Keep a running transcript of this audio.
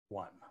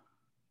One.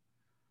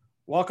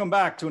 Welcome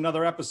back to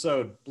another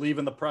episode, Believe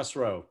in the Press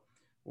Row,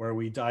 where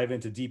we dive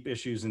into deep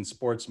issues in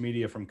sports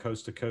media from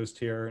coast to coast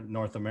here in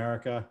North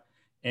America.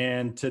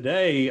 And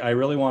today, I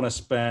really want to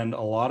spend a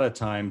lot of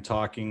time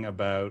talking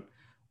about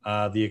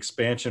the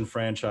expansion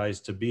franchise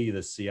to be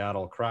the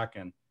Seattle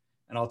Kraken.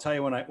 And I'll tell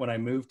you, when I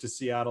moved to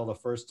Seattle the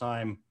first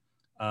time,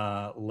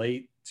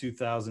 late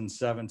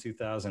 2007,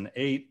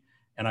 2008,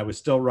 and I was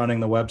still running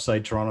the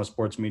website,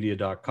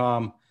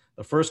 torontosportsmedia.com.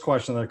 The first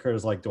question that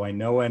occurs is like, do I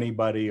know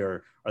anybody,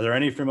 or are there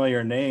any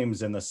familiar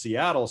names in the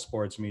Seattle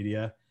sports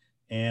media?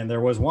 And there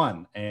was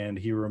one, and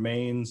he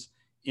remains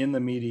in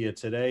the media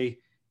today.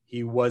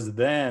 He was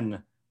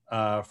then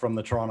from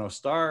the Toronto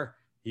Star.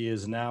 He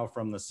is now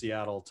from the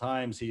Seattle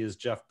Times. He is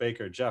Jeff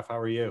Baker. Jeff, how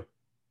are you?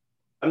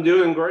 I'm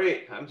doing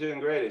great.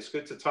 It's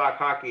good to talk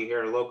hockey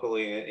here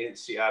locally in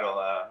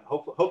Seattle.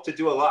 Hope to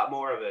do a lot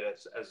more of it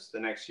as the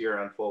next year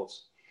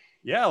unfolds.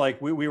 Yeah,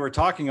 like we were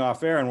talking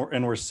off air,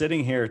 and we're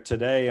sitting here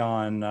today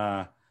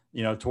on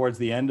towards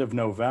the end of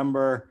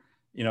November.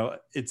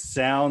 It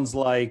sounds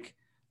like,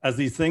 as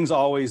these things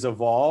always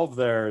evolve,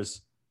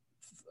 there's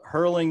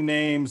hurling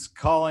names,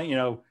 calling,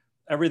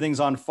 everything's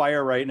on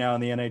fire right now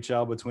in the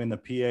NHL between the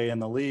PA and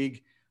the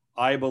league.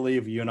 I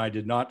believe, you and I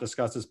did not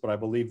discuss this, but I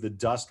believe the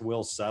dust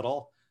will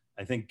settle.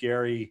 I think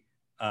Gary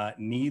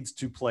needs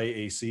to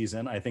play a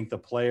season. I think the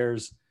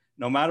players,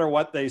 no matter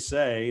what they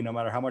say, no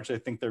matter how much they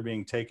think they're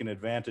being taken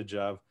advantage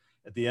of,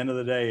 at the end of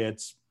the day,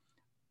 it's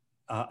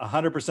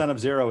 100% of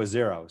zero is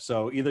zero.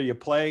 So either you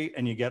play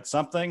and you get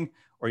something,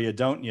 or you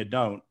don't and you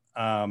don't.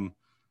 I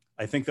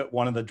think that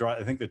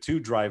the two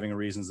driving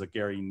reasons that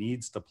Gary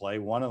needs to play,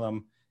 one of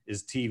them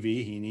is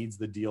TV. He needs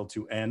the deal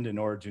to end in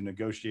order to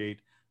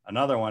negotiate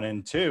another one.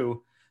 And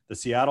two, the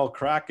Seattle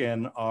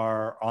Kraken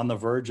are on the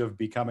verge of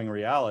becoming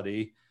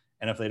reality.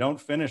 And if they don't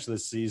finish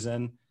this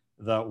season,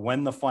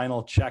 when the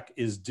final check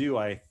is due,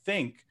 I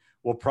think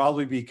will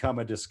probably become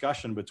a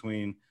discussion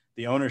between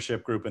the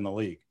ownership group and the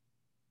league.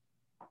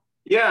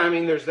 Yeah,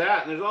 there's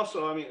that. And there's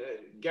also,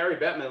 Gary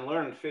Bettman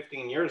learned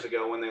 15 years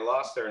ago when they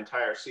lost their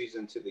entire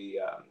season to the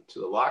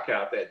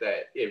lockout that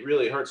it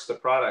really hurts the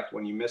product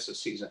when you miss a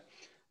season.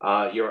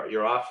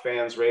 You're off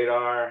fans'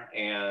 radar,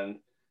 and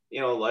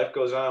life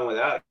goes on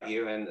without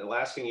you. And the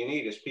last thing you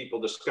need is people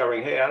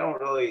discovering, hey, I don't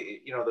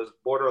really, those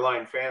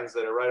borderline fans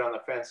that are right on the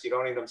fence. You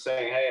don't need them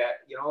saying, hey,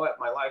 you know what,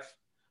 my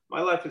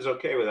life is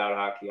okay without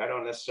hockey. I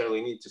don't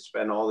necessarily need to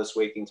spend all this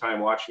waking time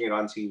watching it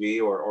on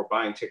TV or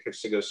buying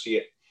tickets to go see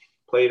it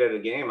played at a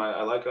game.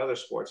 I like other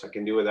sports. I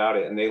can do without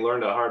it. And they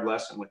learned a hard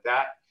lesson with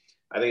that.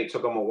 I think it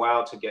took them a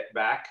while to get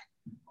back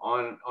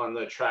on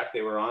the track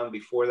they were on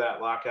before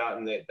that lockout,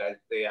 and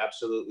they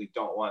absolutely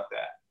don't want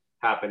that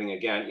happening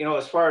again.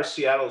 As far as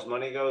Seattle's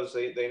money goes,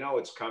 they know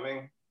it's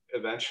coming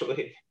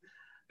eventually.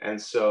 And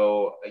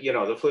so,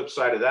 the flip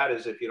side of that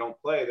is, if you don't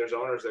play, there's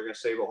owners that are going to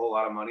save a whole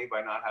lot of money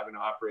by not having to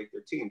operate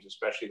their teams,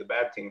 especially the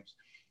bad teams.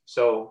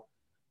 So,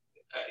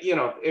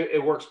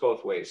 it works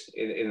both ways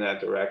in that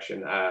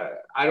direction.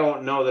 I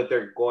don't know that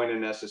they're going to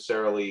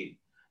necessarily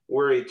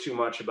worry too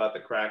much about the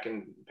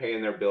Kraken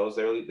paying their bills.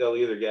 They'll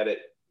either get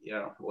it,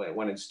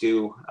 when it's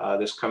due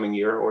this coming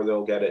year, or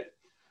they'll get it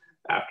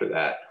after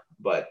that.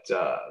 But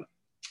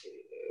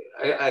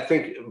I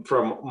think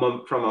from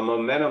a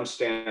momentum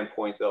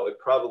standpoint, though, it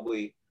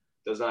probably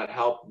does not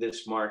help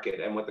this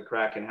market and what the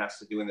Kraken has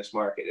to do in this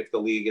market if the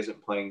league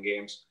isn't playing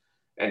games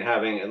and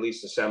having at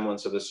least a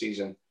semblance of a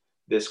season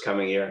this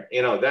coming year.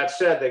 That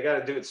said, they got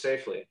to do it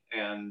safely,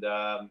 and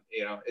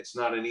it's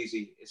not an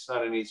easy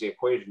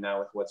equation now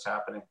with what's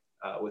happening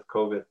with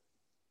COVID.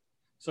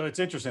 So it's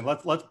interesting.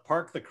 Let's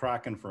park the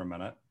Kraken for a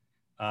minute.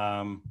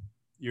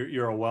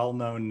 You're a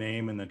well-known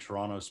name in the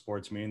Toronto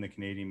sports media, in the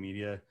Canadian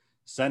media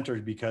center,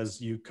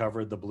 because you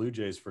covered the Blue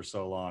Jays for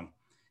so long.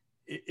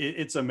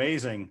 It's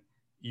amazing.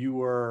 You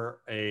were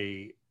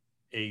a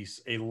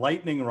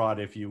lightning rod,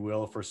 if you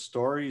will, for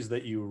stories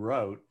that you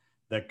wrote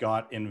that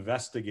got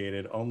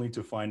investigated, only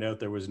to find out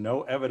there was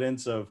no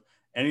evidence of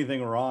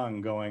anything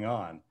wrong going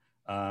on.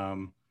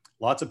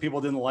 Lots of people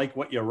didn't like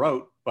what you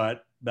wrote,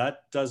 but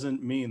that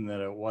doesn't mean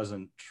that it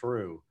wasn't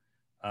true.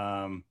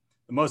 The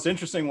most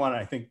interesting one,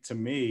 I think, to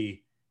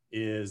me,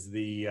 is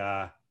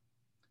the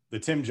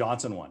Tim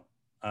Johnson one.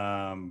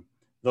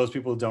 Those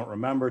people who don't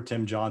remember,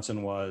 Tim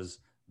Johnson was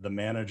the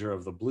manager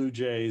of the Blue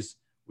Jays.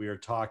 We are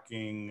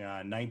talking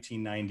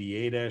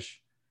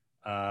 1998-ish.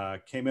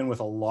 Came in with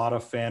a lot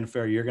of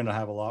fanfare. You're going to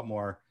have a lot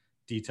more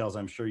details,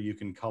 I'm sure, you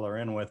can color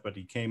in with, but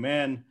he came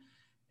in,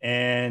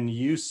 and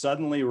you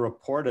suddenly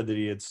reported that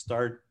he had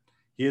started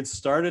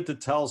to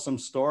tell some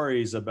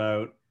stories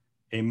about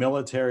a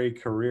military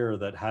career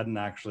that hadn't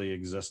actually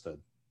existed.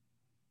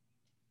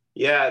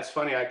 Yeah, it's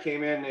funny. I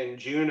came in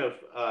June of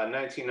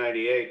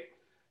 1998,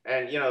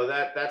 and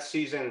that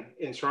season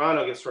in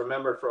Toronto gets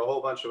remembered for a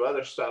whole bunch of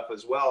other stuff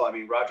as well.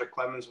 Roger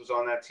Clemens was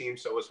on that team,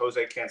 so was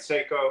Jose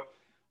Canseco.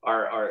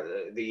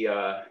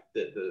 The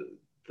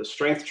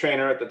strength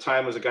trainer at the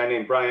time was a guy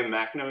named Brian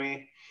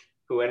McNamee,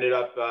 who ended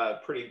up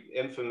pretty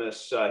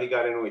infamous. He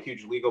got into a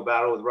huge legal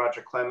battle with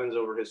Roger Clemens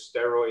over his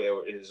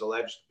his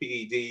alleged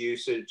PED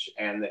usage,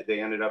 and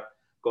they ended up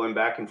going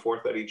back and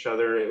forth at each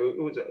other.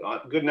 It was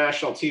good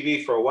national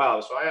TV for a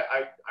while. So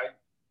I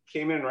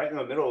came in right in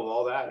the middle of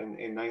all that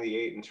in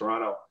 '98 in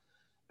Toronto.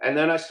 And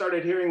then I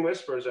started hearing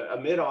whispers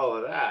amid all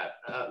of that.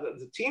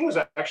 The team was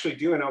actually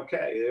doing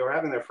okay. They were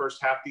having their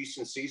first half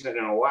decent season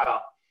in a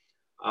while.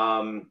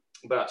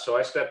 But so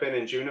I step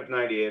in June of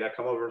 '98. I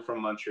come over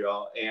from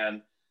Montreal,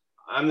 and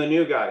I'm the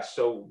new guy.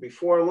 So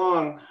before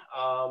long,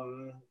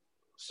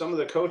 some of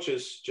the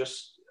coaches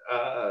just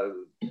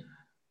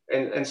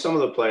and some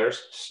of the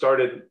players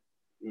started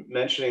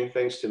mentioning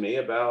things to me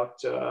about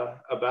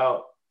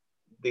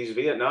these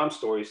Vietnam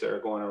stories that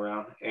are going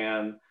around.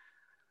 And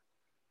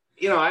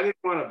you know, I didn't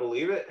want to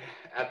believe it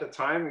at the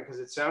time because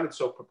it sounded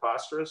so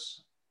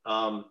preposterous.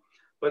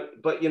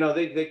 But you know,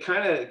 they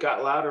kind of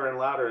got louder and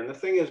louder. And the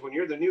thing is, when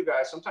you're the new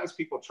guy, sometimes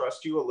people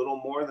trust you a little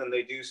more than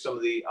they do some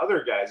of the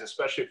other guys,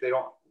 especially if they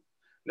don't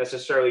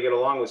necessarily get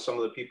along with some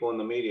of the people in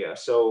the media.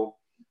 So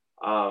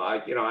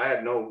I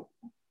had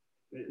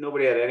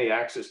nobody had any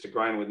access to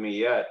grind with me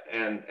yet.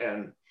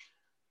 And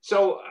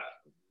so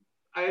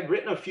I had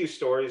written a few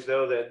stories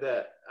though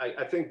that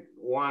I think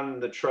won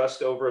the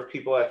trust over of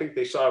people. I think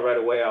they saw right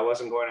away I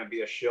wasn't going to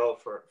be a shill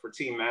for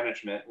team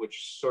management,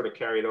 which sort of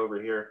carried over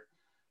here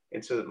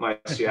into my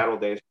Seattle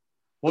days.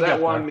 Well,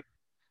 that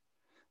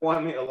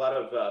won me a lot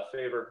of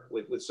favor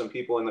with some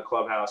people in the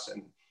clubhouse.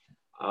 And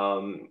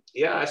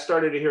I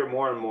started to hear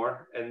more and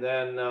more. And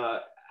then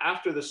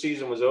after the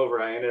season was over,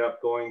 I ended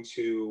up going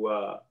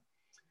to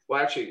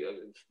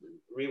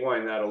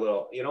rewind that a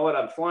little. You know what?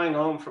 I'm flying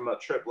home from a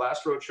trip.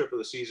 Last road trip of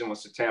the season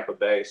was to Tampa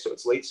Bay. So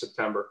it's late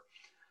September.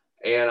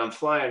 And I'm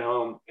flying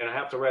home, and I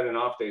have to write an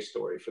off-day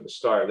story for the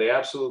Star. They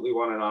absolutely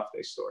want an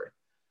off-day story.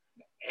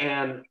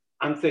 And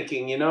I'm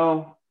thinking, you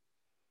know,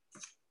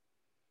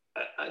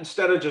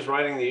 instead of just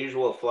writing the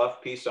usual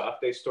fluff piece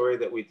off-day story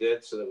that we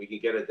did so that we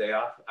could get a day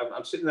off,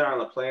 I'm sitting there on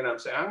the plane. I'm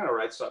saying, I'm going to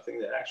write something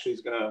that actually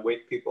is going to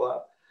wake people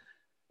up.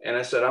 And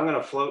I said, I'm going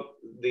to float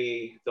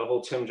the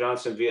whole Tim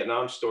Johnson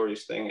Vietnam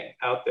stories thing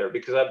out there,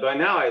 because by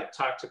now I had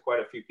talked to quite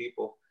a few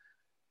people.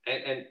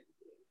 And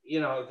you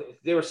know,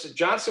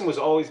 Johnson was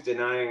always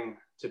denying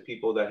to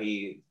people that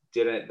he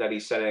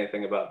said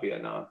anything about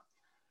Vietnam.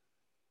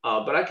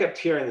 But I kept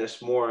hearing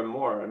this more and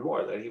more and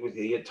more, that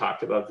he had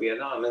talked about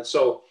Vietnam. And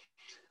so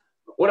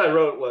what I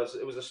wrote was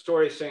a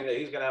story saying that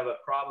he's going to have a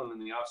problem in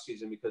the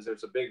offseason because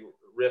there's a big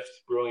rift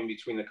brewing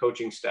between the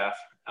coaching staff.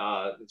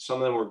 Some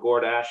of them were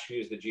Gord Ash, he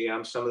was the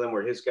GM. Some of them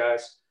were his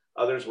guys.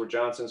 Others were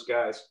Johnson's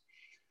guys.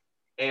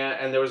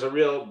 And there was a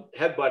real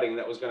headbutting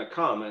that was going to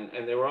come.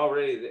 And they were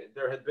already,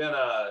 there had been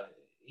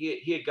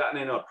he had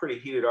gotten into a pretty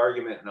heated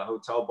argument in a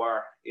hotel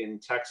bar in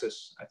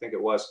Texas, I think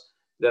it was,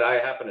 that I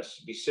happened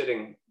to be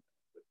sitting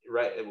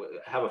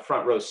have a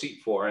front row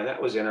seat for. And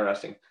that was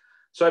interesting.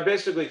 So I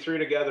basically threw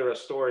together a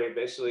story,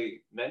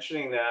 basically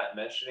mentioning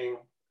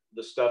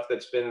the stuff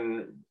that's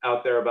been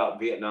out there about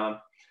Vietnam.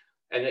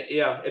 And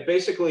it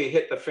basically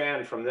hit the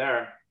fan from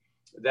there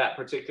that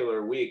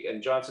particular week.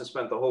 And Johnson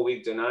spent the whole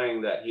week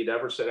denying that he'd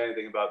ever said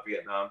anything about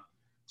Vietnam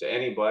to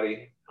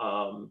anybody.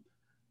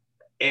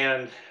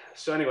 And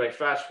so anyway,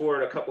 fast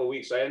forward a couple of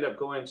weeks, I ended up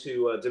going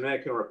to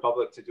Dominican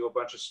Republic to do a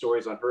bunch of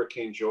stories on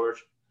Hurricane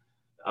George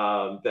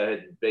that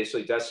had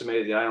basically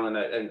decimated the island.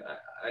 And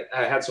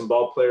I had some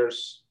ball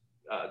players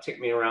take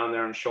me around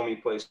there and show me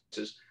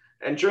places.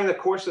 And during the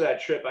course of that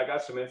trip, I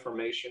got some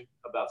information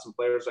about some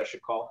players I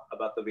should call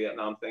about the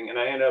Vietnam thing. And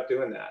I ended up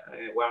doing that.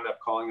 I wound up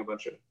calling a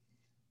bunch of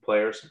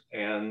players.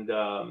 And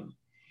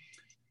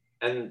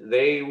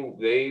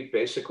they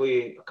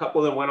basically, a couple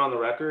of them went on the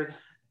record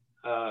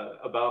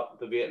about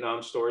the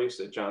Vietnam stories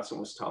that Johnson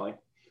was telling.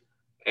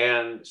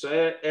 And so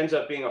it ends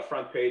up being a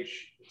front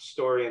page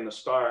story in the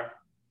Star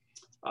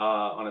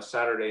on a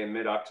Saturday in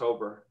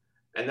mid-October.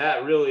 And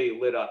that really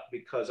lit up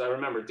because I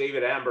remember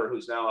David Amber,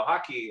 who's now a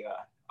hockey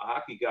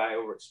guy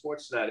over at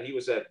Sportsnet. He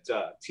was at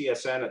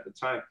TSN at the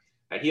time,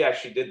 and he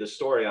actually did the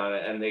story on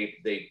it. And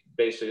they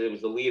basically, it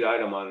was the lead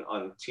item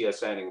on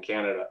TSN in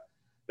Canada,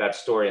 that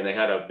story. And they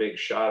had a big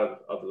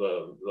shot of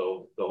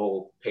the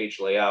whole page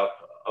layout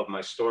of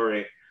my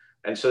story.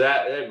 And so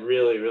that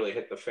really, really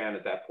hit the fan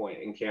at that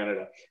point in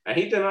Canada. And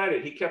he denied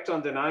it. He kept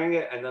on denying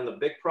it. And then the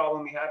big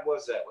problem he had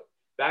was that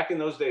back in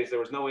those days, there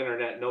was no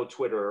internet, no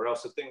Twitter, or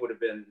else the thing would have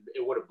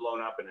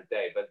blown up in a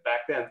day. But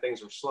back then,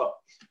 things were slow.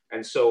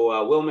 And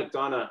so Will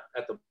McDonough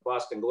at the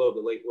Boston Globe,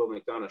 the late Will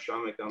McDonough,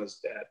 Sean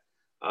McDonough's dad,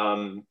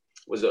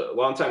 was a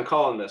longtime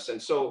columnist.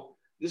 And so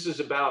this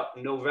is about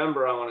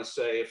November, I want to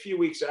say, a few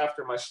weeks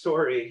after my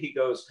story, he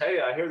goes,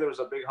 "Hey, I hear there was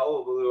a big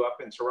hullabaloo up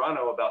in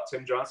Toronto about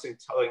Tim Johnson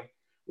telling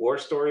war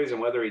stories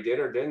and whether he did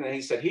or didn't." And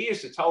he said he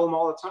used to tell them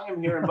all the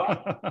time here in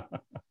Boston.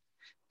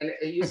 And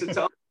he used to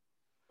tell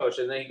coach,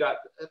 and then he got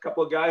a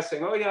couple of guys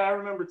saying, "Oh yeah, I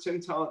remember Tim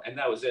telling," and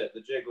that was it.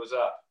 The jig was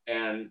up.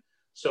 And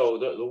so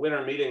the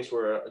winter meetings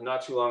were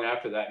not too long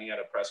after that, and he had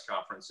a press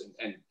conference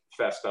and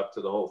fessed up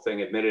to the whole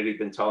thing, admitted he'd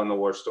been telling the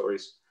war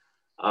stories.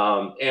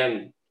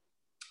 And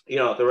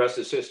the rest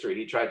is history.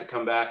 He tried to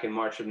come back in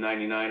March of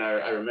 '99.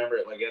 I remember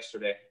it like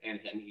yesterday, and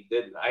he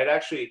didn't.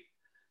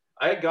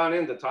 I had gone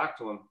in to talk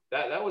to him.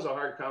 That was a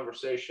hard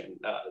conversation.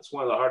 It's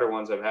one of the harder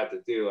ones I've had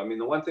to do. I mean,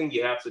 the one thing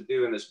you have to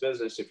do in this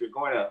business, if you're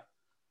going to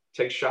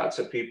take shots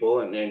at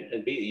people and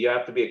you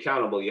have to be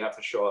accountable. You have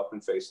to show up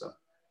and face them.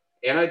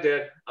 And I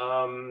did.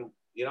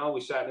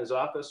 We sat in his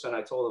office and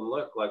I told him,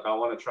 look, like, I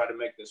want to try to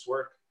make this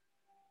work.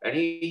 And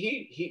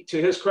he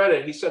to his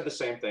credit, he said the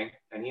same thing.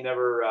 And he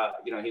never,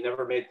 he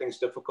never made things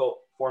difficult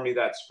for me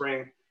that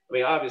spring. I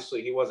mean,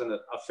 obviously he wasn't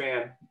a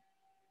fan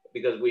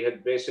because we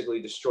had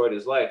basically destroyed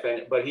his life.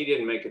 But he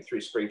didn't make it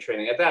through spring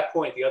training. At that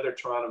point, the other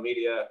Toronto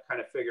media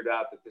kind of figured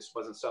out that this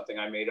wasn't something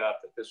I made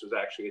up, that this was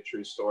actually a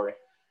true story.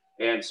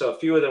 And so a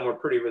few of them were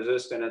pretty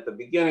resistant at the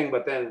beginning,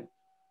 but then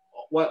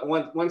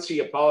once he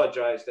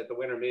apologized at the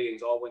winter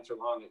meetings all winter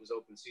long, it was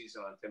open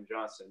season on Tim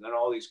Johnson. Then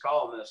all these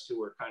columnists who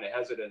were kind of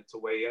hesitant to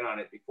weigh in on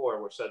it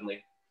before were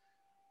suddenly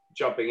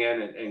jumping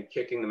in and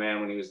kicking the man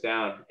when he was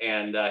down.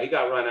 And he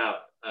got run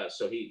out.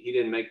 So he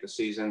didn't make the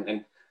season.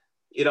 And,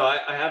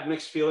 I have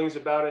mixed feelings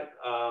about it.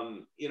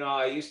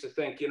 I used to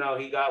think, he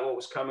got what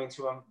was coming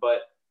to him,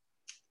 but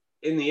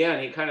in the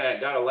end, he kind of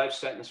got a life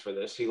sentence for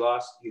this. He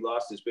lost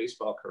his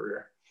baseball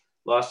career,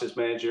 lost his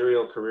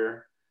managerial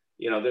career.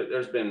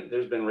 There's been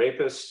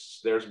rapists,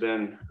 there's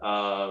been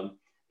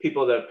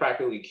people that have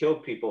practically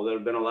killed people that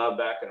have been allowed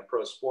back into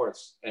pro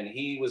sports. And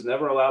he was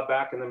never allowed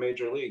back in the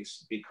major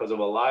leagues because of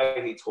a lie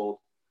he told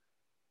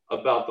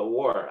about the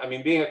war. I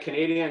mean, being a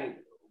Canadian,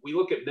 we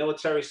look at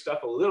military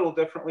stuff a little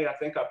differently, I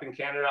think, up in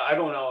Canada. I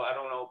don't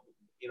know,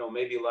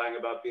 maybe lying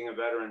about being a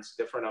veteran is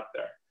different up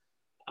there.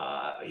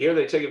 Here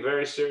they take it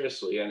very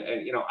seriously. And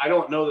I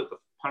don't know that the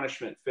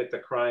punishment fit the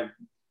crime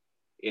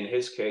in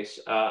his case.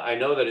 I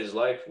know that his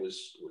life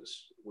was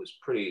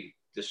pretty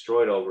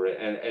destroyed over it.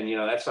 And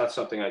that's not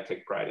something I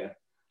take pride in.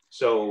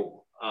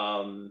 So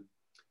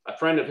a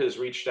friend of his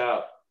reached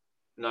out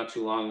not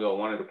too long ago,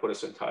 wanted to put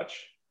us in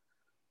touch.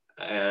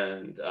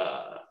 And,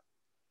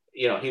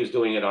 he was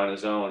doing it on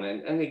his own,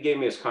 and he gave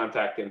me his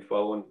contact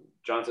info, and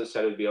Johnson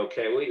said it'd be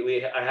okay.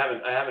 I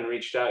haven't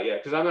reached out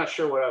yet because I'm not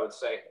sure what I would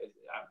say.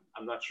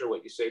 I'm not sure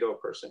what you say to a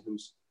person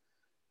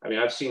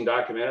I've seen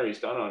documentaries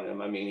done on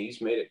him. I mean,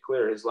 he's made it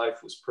clear his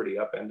life was pretty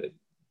upended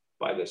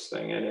by this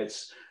thing, and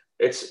it's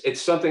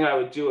something I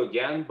would do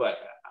again. But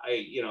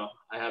I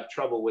have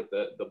trouble with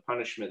the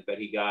punishment that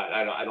he got.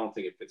 I don't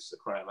think it fits the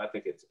crime. I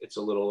think it's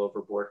a little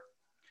overboard,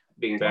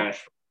 being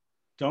banished.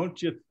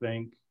 Don't you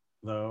think,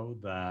 though,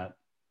 that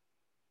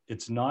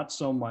it's not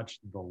so much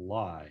the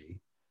lie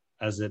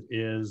as it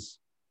is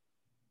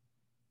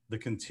the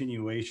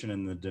continuation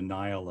and the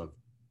denial of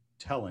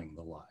telling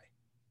the lie?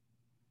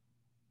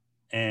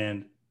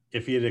 And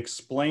if he had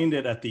explained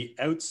it at the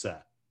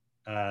outset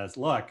as,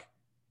 look,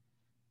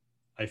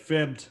 I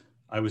fibbed,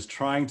 I was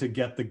trying to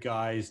get the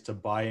guys to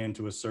buy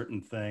into a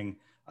certain thing,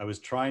 I was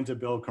trying to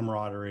build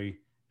camaraderie,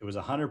 it was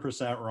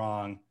 100%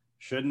 wrong,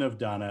 shouldn't have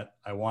done it,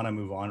 I want to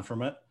move on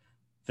from it,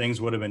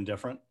 things would have been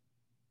different?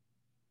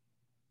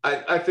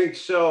 I think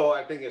so.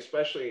 I think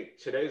especially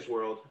today's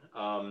world.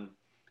 I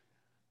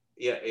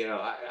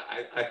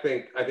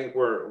think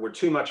we're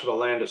too much of a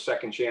land of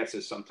second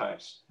chances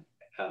sometimes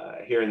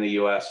here in the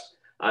U.S.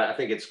 I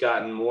think it's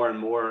gotten more and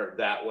more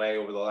that way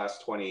over the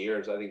last 20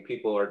 years. I think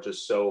people are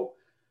just so,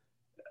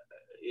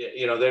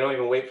 they don't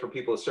even wait for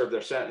people to serve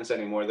their sentence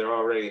anymore. They're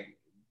already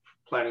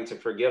planning to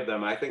forgive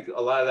them. I think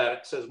a lot of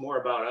that says more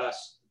about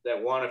us that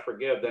want to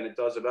forgive than it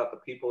does about the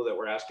people that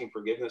we're asking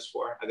forgiveness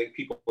for. I think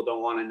people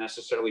don't want to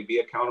necessarily be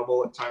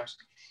accountable at times.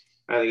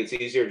 I think it's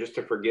easier just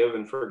to forgive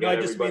and forget. No,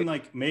 I just mean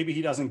like maybe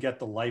he doesn't get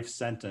the life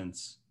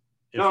sentence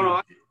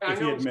if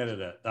he admitted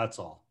it. That's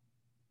all.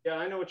 Yeah,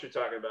 I know what you're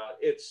talking about.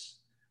 It's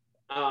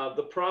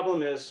the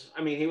problem is,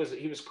 I mean, he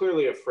was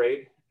clearly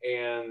afraid,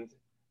 and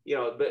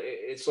but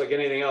it's like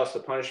anything else.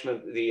 The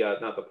punishment,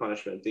 not the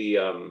punishment,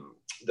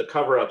 the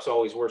cover-up's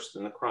always worse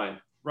than the crime.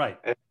 Right.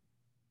 And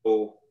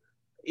so,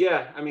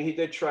 yeah, I mean, he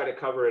did try to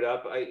cover it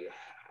up.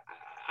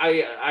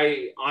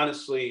 I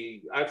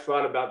honestly, I've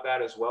thought about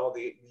that as well.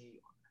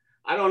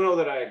 I don't know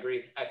that I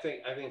agree. I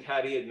think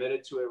had he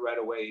admitted to it right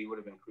away, he would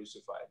have been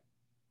crucified.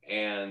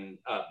 And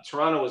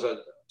Toronto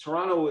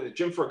with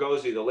Jim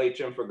Fregosi, the late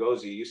Jim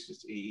Fregosi,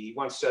 he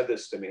once said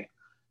this to me.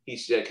 He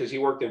said, because he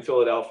worked in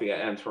Philadelphia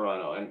and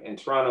Toronto, and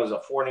Toronto is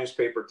a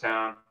 4-newspaper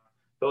town.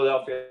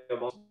 Philadelphia,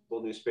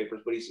 multiple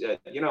newspapers, but he said,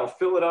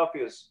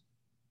 Philadelphia is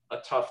a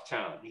tough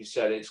town. He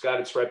said, it's got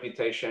its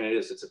reputation.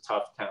 It's a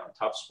tough town,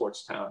 tough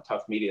sports town,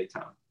 tough media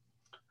town,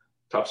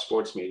 tough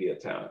sports media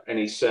town. And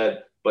he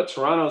said, but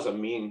Toronto's a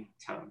mean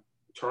town.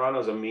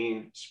 Toronto's a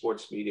mean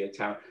sports media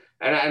town.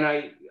 And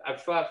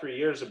I've thought for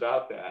years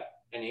about that.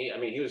 And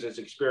he was as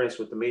experienced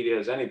with the media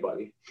as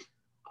anybody.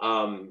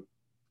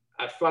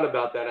 I've thought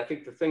about that. I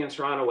think the thing in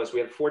Toronto was we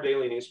had 4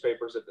 daily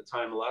newspapers at the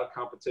time, a lot of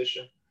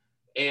competition,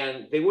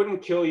 and they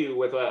wouldn't kill you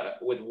with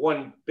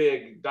one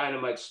big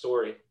dynamite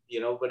story,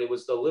 but it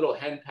was the little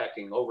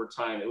henpecking over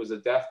time. It was a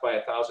death by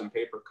 1,000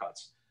 paper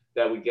cuts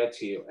that would get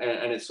to you.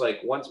 And it's like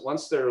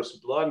once there was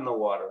blood in the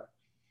water,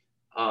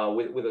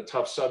 with a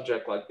tough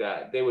subject like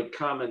that, they would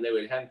come and they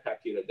would henpeck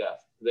you to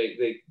death.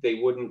 They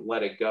wouldn't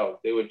let it go.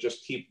 They would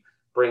just keep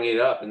bringing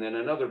it up, and then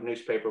another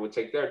newspaper would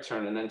take their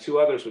turn, and then two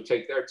others would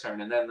take their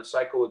turn, and then the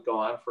cycle would go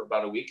on for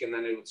about a week, and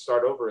then it would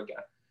start over again.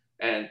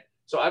 And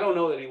so I don't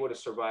know that he would have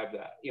survived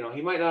that. You know,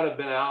 he might not have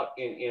been out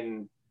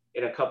in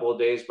a couple of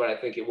days, but I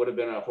think it would have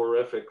been a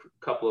horrific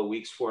couple of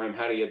weeks for him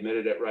had he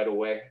admitted it right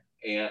away.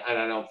 And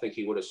I don't think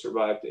he would have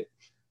survived it.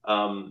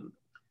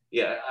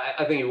 Yeah,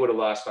 I think he would have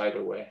lost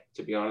either way,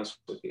 to be honest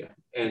with you.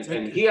 And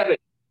he had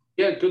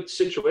a good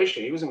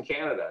situation. He was in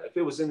Canada. If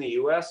it was in the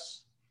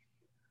U.S.,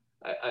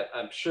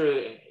 I'm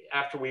sure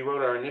after we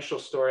wrote our initial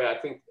story, I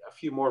think a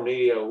few more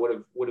media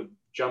would have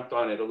jumped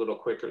on it a little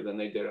quicker than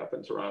they did up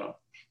in Toronto.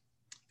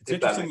 It's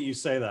interesting that you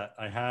say that.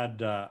 I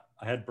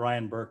had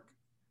Brian Burke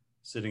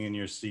sitting in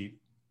your seat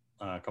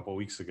a couple of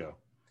weeks ago,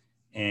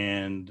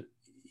 and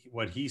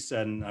what he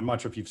said, and I'm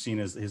not sure if you've seen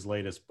his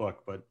latest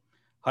book, but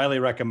highly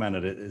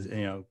recommended it. Is,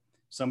 you know,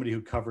 somebody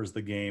who covers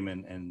the game,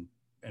 and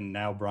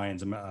now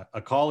Brian's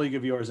a colleague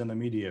of yours in the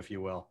media, if you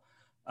will.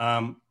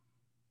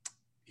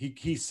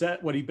 He said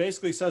what he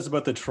basically says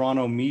about the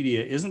Toronto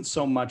media isn't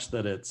so much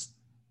that it's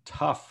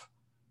tough,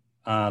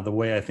 the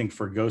way I think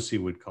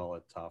Fergosi would call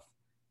it tough.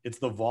 It's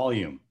the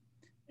volume,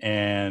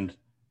 and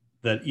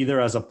that either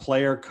as a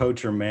player,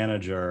 coach, or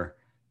manager,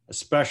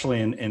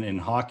 especially in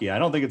hockey, I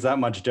don't think it's that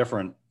much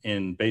different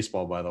in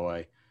baseball, by the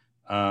way.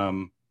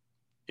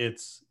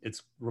 It's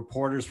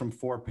reporters from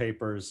 4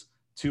 papers,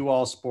 2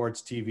 all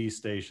sports TV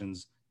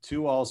stations,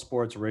 2 all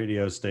sports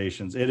radio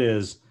stations.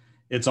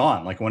 It's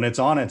on. Like when it's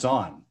on,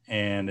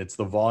 and it's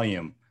the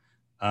volume.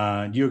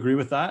 Do you agree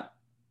with that?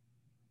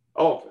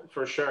 Oh,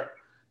 for sure.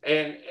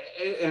 And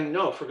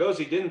no,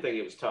 Fergosi didn't think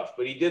it was tough,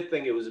 but he did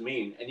think it was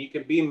mean. And you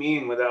can be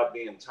mean without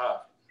being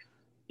tough.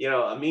 You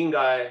know, a mean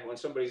guy, when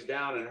somebody's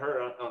down and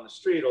hurt on the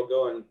street, will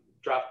go and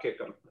drop kick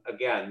him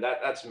again.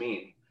 That's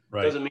mean.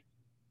 Right. Doesn't mean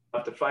you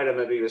have to fight him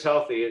if he was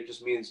healthy. It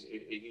just means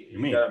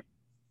you got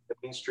a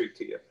mean streak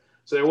to you.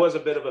 So there was a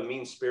bit of a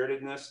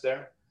mean-spiritedness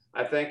there,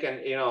 I think.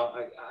 And, you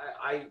know,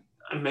 I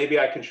maybe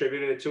I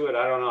contributed to it.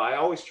 I don't know. I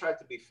always tried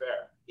to be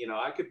fair. You know,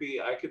 I could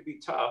be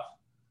tough,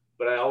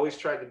 but I always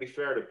tried to be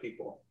fair to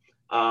people.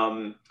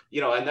 You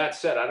know, and that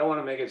said, I don't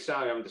want to make it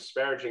sound like I'm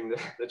disparaging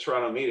the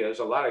Toronto media. There's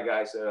a lot of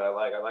guys that I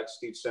like. I like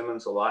Steve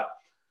Simmons a lot.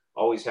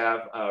 Always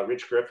have.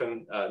 Rich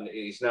Griffin,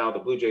 he's now the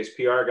Blue Jays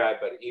PR guy,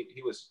 but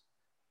he was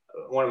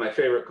one of my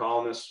favorite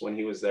columnists when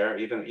he was there.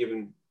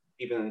 Even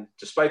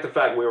despite the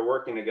fact we were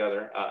working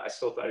together, I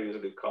still thought he was a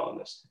good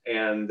columnist.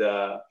 And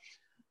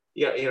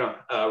yeah, you know,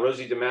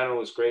 Rosie DiManno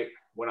was great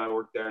when I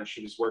worked there, and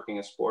she was working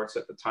in sports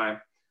at the time.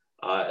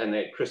 And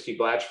they had Christy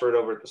Blatchford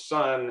over at the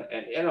Sun,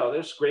 and you know,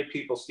 there's great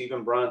people.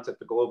 Stephen Brunt at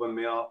the Globe and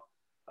Mail,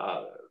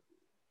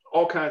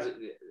 all kinds of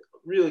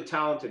really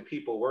talented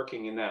people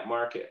working in that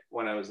market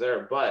when I was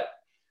there. But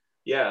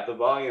yeah, the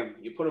volume,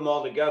 you put them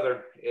all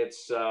together, it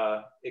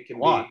can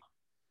be,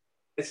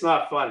 it's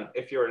not fun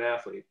if you're an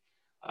athlete,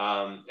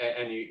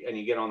 and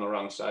you get on the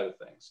wrong side of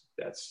things.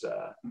 That's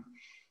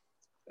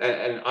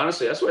and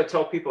honestly, that's what I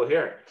tell people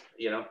here.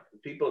 You know,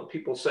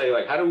 people say,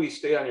 like, how do we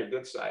stay on your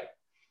good side?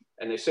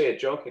 And they say it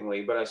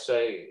jokingly, but I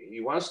say,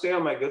 you want to stay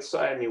on my good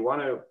side and you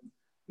want to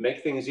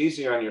make things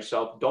easier on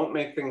yourself, don't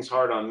make things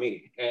hard on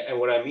me. And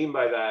what I mean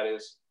by that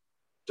is,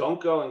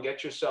 don't go and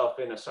get yourself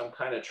into some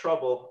kind of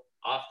trouble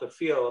off the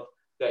field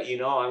that you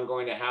know I'm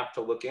going to have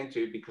to look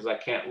into because I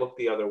can't look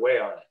the other way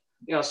on it.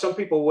 You know, some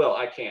people will.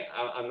 I can't.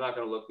 I'm not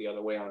going to look the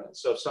other way on it.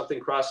 So if something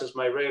crosses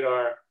my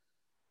radar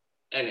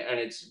and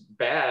it's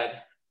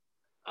bad,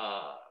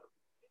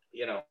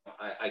 you know,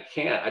 I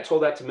can't. I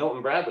told that to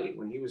Milton Bradley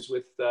when he was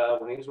with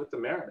the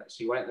Mariners.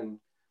 He went and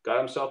got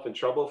himself in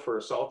trouble for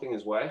assaulting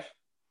his wife,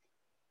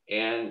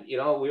 and you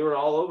know, we were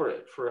all over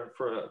it for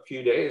a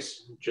few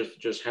days,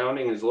 just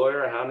hounding his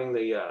lawyer, hounding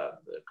the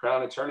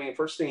Crown attorney. And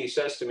first thing he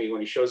says to me when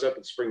he shows up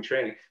at spring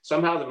training,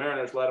 somehow the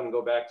Mariners let him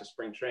go back to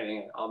spring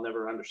training. I'll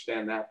never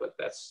understand that, but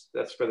that's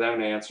for them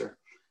to answer.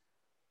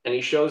 And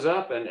he shows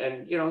up,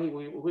 and you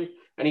know,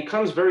 and he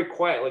comes very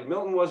quiet. Like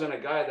Milton wasn't a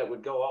guy that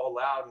would go all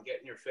loud and get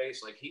in your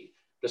face. Like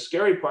the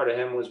scary part of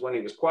him was when he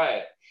was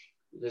quiet,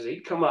 because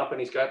he'd come up and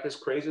he's got this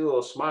crazy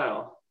little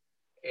smile,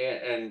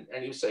 and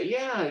he'd say,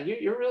 "Yeah,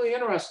 you're really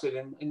interested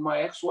in my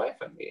ex-wife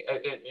and me,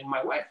 in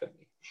my wife and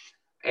me,"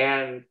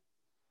 and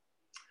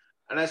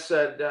I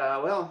said,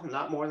 "Well,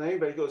 not more than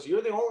anybody." He goes,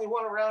 "You're the only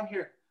one around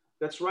here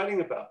that's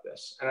writing about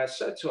this." And I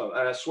said to him,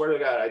 and I swear to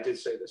God, I did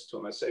say this to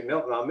him. I say,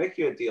 "Milton, I'll make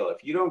you a deal.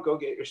 If you don't go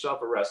get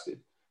yourself arrested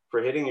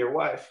for hitting your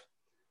wife,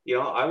 you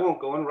know, I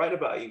won't go and write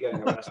about you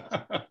getting arrested."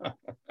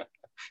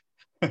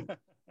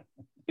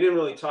 We didn't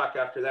really talk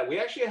after that. We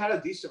actually had a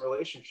decent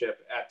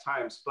relationship at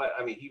times, but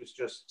I mean, he was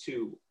just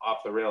too off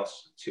the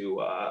rails to,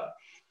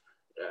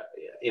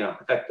 you know,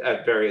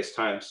 at various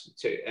times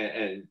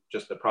and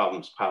just the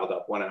problems piled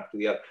up one after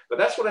the other. But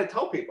that's what I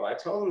tell people. I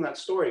tell them that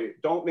story.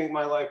 Don't make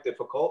my life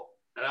difficult,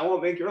 and I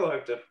won't make your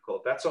life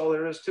difficult. That's all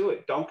there is to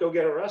it. Don't go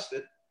get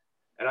arrested,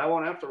 and I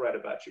won't have to write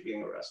about you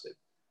being arrested.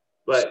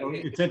 But so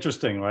it's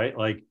interesting, right?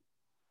 Like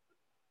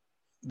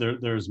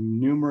there's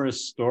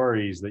numerous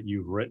stories that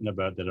you've written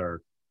about that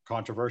are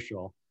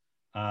controversial.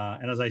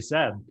 And as I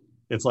said,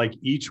 it's like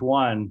each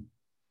one,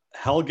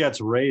 hell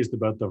gets raised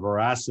about the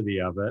veracity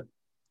of it.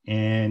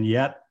 And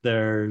yet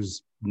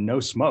there's no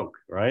smoke,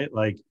 right?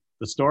 Like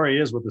the story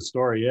is what the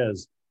story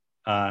is.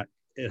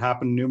 It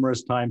happened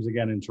numerous times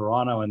again in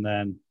Toronto. And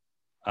then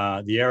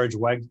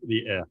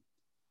the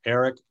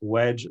Eric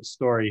Wedge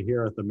story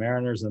here at the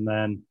Mariners. And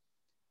then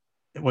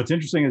what's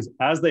interesting is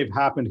as they've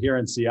happened here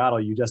in Seattle,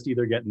 you just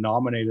either get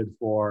nominated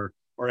for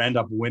or end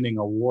up winning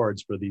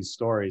awards for these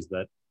stories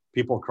that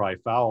people cry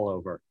foul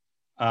over.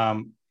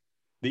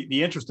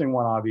 The interesting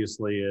one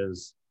obviously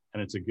is,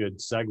 and it's a good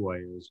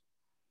segue, is,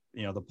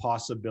 you know, the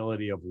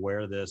possibility of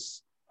where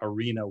this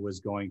arena was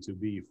going to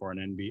be for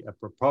a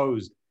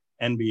proposed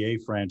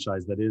NBA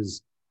franchise that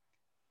is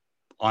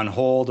on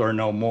hold or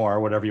no more,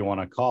 whatever you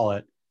want to call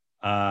it,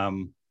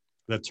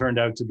 that turned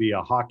out to be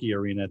a hockey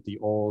arena at the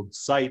old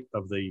site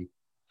of the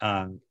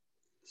NBA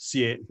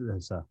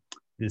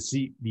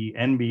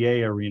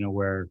arena,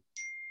 where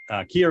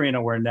Key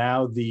Arena, where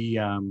now the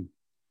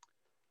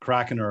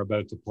Kraken are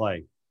about to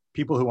play.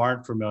 People who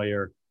aren't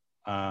familiar,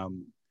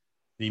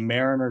 the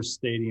Mariners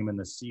Stadium and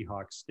the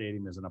Seahawks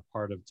Stadium is in a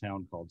part of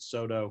town called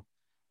SoDo.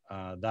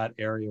 That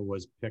area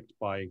was picked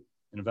by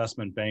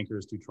investment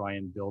bankers to try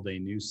and build a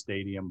new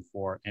stadium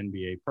for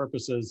NBA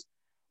purposes,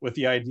 with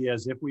the idea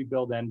is if we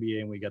build NBA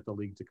and we get the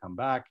league to come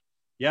back,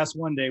 yes,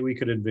 one day we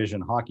could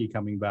envision hockey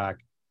coming back.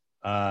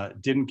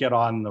 Didn't get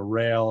on the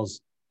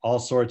rails, all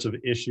sorts of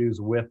issues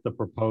with the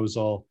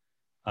proposal.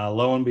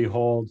 Lo and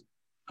behold,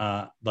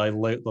 the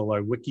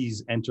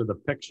Lewicki's enter the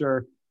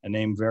picture, a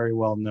name very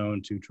well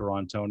known to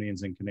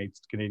Torontonians and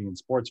Canadian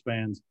sports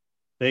fans.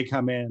 They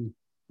come in,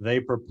 they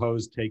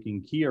propose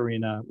taking Key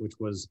Arena, which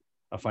was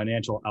a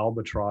financial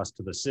albatross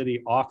to the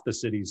city, off the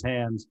city's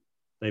hands.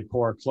 They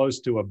pour close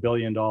to $1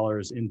 billion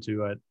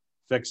into it,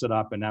 fix it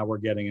up, and now we're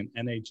getting an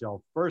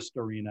NHL first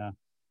arena,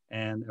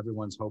 and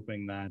everyone's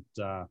hoping that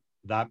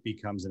that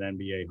becomes an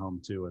NBA home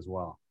too as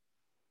well.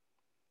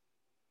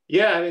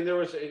 Yeah, I mean,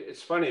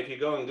 it's funny, if you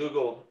go and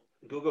Google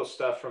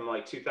stuff from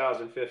like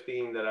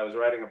 2015 that I was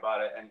writing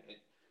about it, and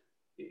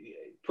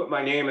put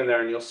my name in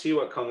there and you'll see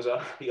what comes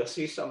up. You'll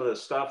see some of the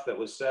stuff that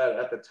was said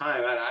at the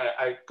time. And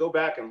I go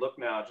back and look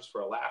now just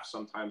for a laugh.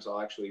 Sometimes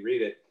I'll actually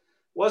read it.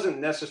 Wasn't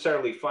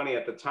necessarily funny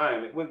at the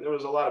time. There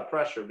was a lot of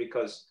pressure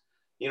because,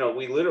 you know,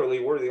 we literally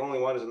were the only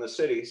ones in the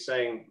city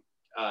saying,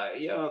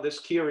 you know, this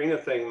Key Arena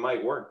thing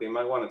might work. They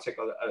might want to take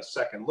a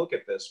second look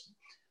at this.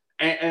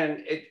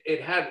 And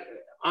it had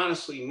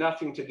honestly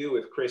nothing to do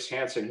with Chris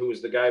Hansen, who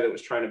was the guy that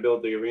was trying to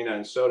build the arena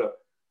in SoDo.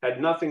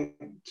 Had nothing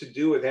to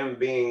do with him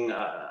being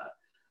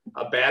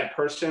a bad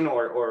person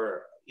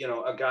or you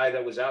know, a guy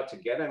that was out to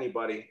get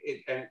anybody.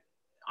 And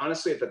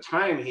honestly, at the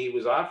time, he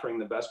was offering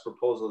the best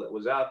proposal that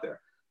was out there.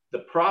 The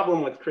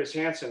problem with Chris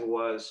Hansen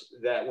was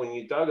that when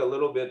you dug a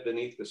little bit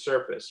beneath the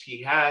surface,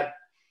 he has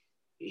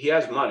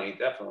money,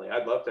 definitely.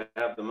 I'd love to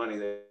have the money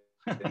that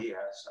he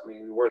has. I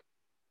mean, worth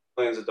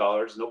millions of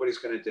dollars. Nobody's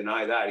going to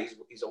deny that.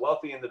 He's a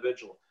wealthy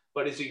individual.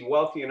 But is he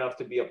wealthy enough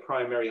to be a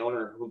primary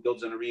owner who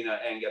builds an arena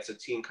and gets a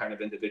team kind of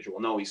individual?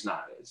 No, he's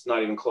not. It's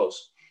not even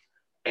close.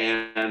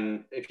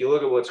 And if you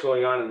look at what's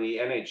going on in the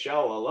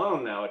NHL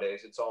alone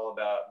nowadays, it's all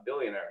about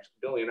billionaire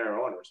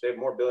owners. They have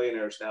more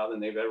billionaires now than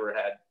they've ever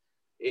had,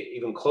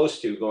 even close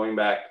to, going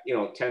back, you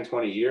know, 10,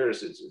 20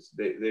 years.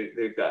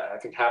 They've got, I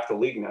think half the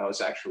league now is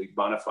actually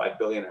bona fide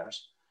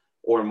billionaires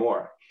or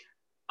more.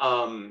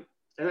 And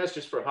that's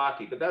just for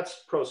hockey, but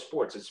that's pro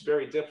sports. It's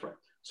very different.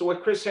 So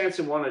what Chris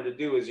Hansen wanted to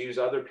do is use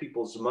other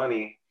people's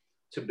money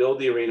to build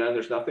the arena, and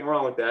there's nothing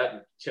wrong with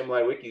that. Tim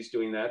Lewicki's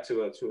doing that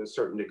to a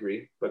certain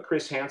degree, but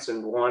Chris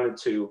Hansen wanted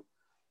to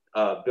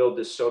build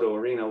this SoDo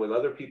arena with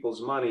other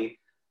people's money,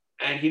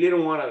 and he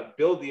didn't want to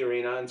build the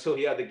arena until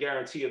he had the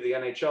guarantee of the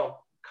NHL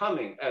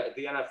coming,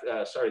 the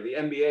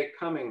NBA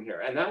coming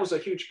here, and that was a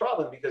huge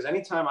problem because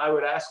anytime I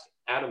would ask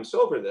Adam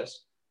Silver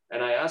this,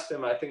 and I asked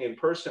him, I think in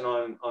person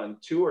on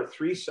 2 or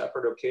 3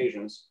 separate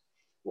occasions,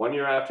 one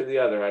year after the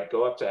other, I'd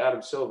go up to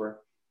Adam Silver.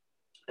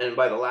 And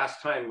by the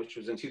last time, which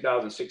was in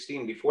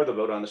 2016, before the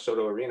vote on the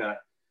SoDo Arena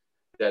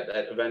that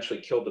eventually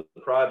killed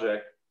the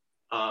project,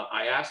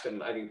 I asked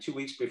him, I think 2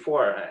 weeks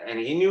before, and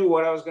he knew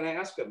what I was going to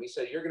ask him. He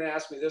said, "You're going to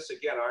ask me this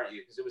again, aren't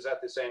you?" Because it was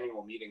at this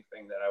annual meeting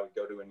thing that I would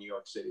go to in New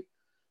York City.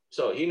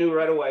 So he knew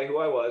right away who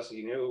I was.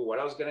 He knew what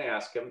I was going to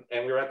ask him.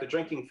 And we were at the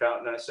drinking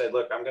fountain. And I said,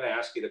 "Look, I'm going to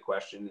ask you the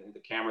question. And the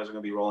cameras are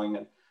going to be rolling."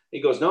 And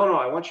he goes, No,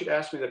 I want you to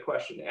ask me the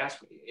question.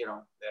 Ask me, you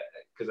know,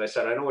 because I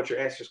said, "I know what your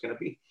answer is going to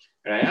be."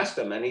 And I asked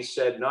him, and he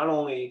said, not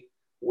only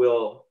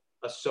will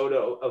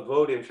a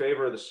vote in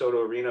favor of the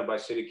SoDo Arena by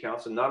City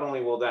Council, not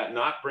only will that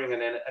not bring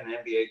an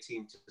NBA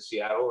team to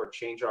Seattle or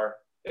change our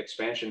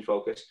expansion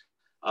focus,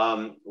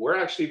 we're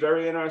actually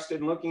very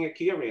interested in looking at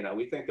Key Arena.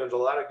 We think there's a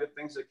lot of good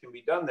things that can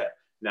be done there.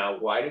 Now,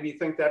 why did he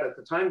think that at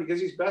the time? Because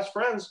he's best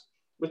friends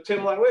with Tim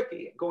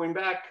Lewicki going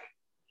back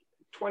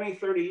 20,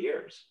 30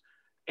 years.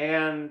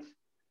 And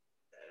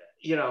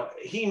you know,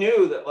 he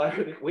knew that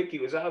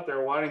Lewicki was out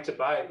there wanting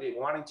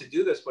to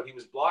do this, but he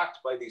was blocked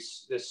by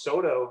this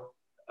SoDo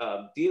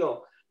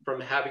deal from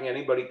having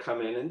anybody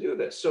come in and do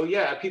this. So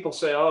yeah, people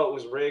say, oh, it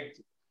was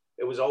rigged.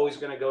 It was always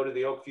going to go to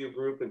the Oakview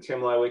Group and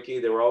Tim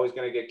Leiweke. They were always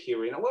going to get Key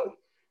Arena. Well, it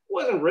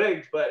wasn't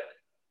rigged, but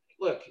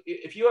look,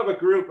 if you have a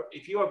group,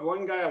 if you have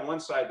one guy on one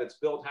side that's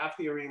built half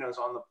the arenas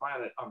on the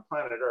planet, on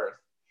planet Earth,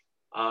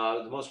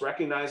 the most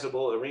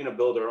recognizable arena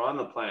builder on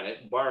the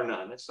planet, bar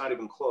none, it's not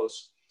even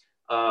close.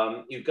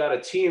 You've got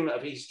a team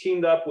of, he's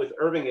teamed up with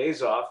Irving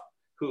Azoff,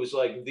 who's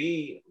like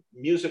the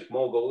music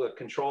mogul that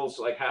controls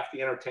like half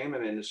the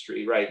entertainment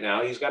industry right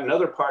now. He's got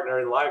another partner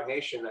in Live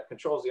Nation that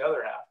controls the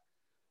other half.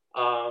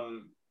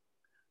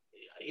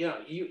 You know,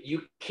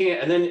 you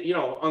can't, and then, you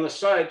know, on the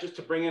side, just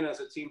to bring in as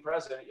a team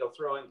president, you'll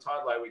throw in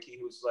Todd Leiweke,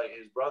 who's like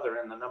his brother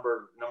and the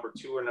number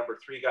 2 or number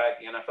 3 guy at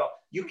the NFL.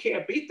 You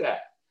can't beat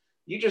that.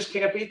 You just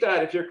can't beat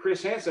that if you're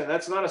Chris Hansen.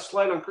 That's not a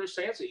slight on Chris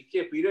Hansen. You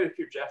can't beat it if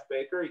you're Jeff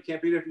Baker. You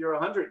can't beat it if you're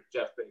 100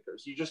 Jeff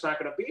Bakers. You're just not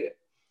going to beat it.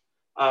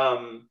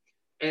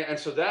 And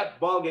so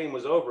that ball game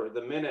was over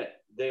the minute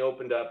they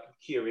opened up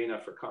Key Arena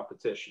for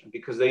competition,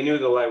 because they knew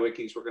the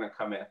Leiwekes were going to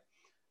come in.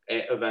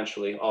 And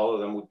eventually, all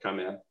of them would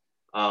come in.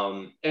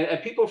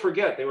 And people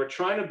forget, they were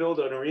trying to build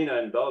an arena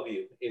in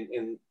Bellevue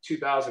in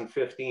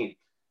 2015.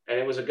 And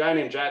it was a guy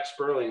named Jack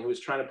Sperling who was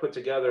trying to put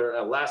together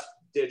a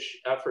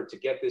last-ditch effort to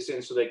get this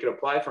in so they could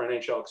apply for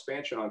NHL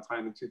expansion on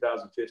time in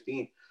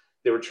 2015.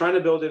 They were trying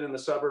to build it in the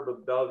suburb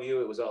of Bellevue.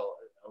 It was a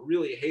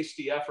really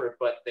hasty effort,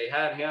 but they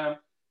had him.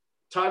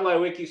 Todd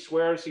Leiweke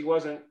swears he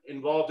wasn't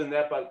involved in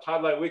that, but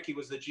Todd Leiweke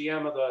was the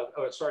GM of the,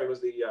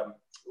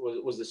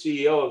 was the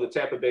CEO of the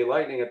Tampa Bay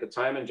Lightning at the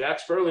time, and Jack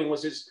Sperling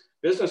was his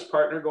business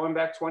partner going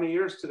back 20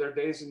 years to their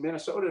days in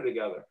Minnesota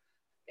together.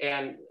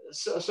 And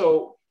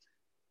so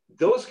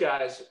those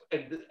guys,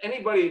 and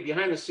anybody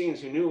behind the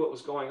scenes who knew what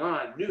was going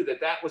on, knew that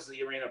that was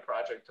the arena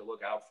project to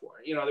look out for.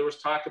 You know, there was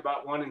talk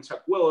about one in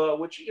Tukwila,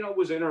 which, you know,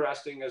 was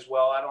interesting as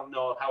well. I don't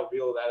know how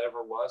real that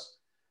ever was.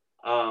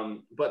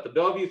 But the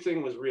Bellevue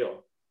thing was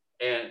real.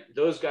 And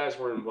those guys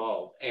were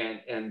involved.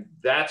 And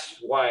that's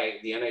why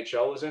the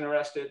NHL was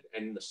interested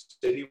and the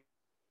city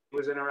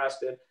was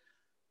interested.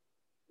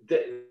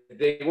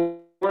 They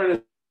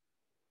weren't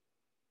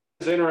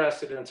as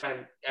interested in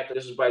time after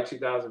this was by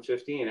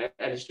 2015. And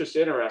it's just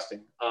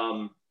interesting.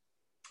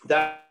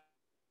 That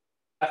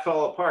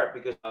fell apart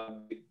because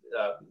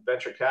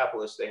venture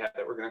capitalists they had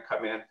that were going to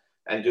come in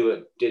and do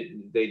it.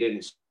 They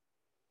didn't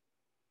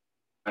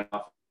sign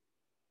off.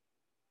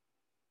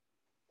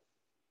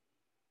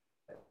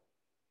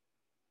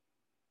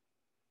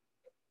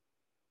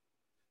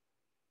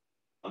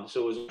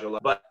 So it was,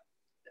 but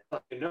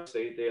you know,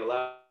 they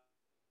allowed,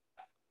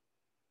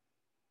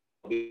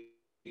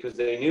 because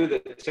they knew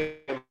that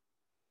Tim,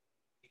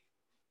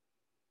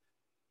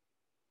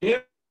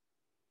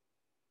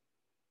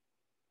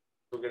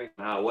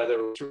 whether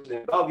it was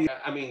in Bellevue,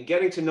 I mean,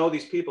 getting to know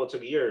these people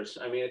took years.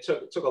 I mean, it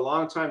took a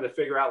long time to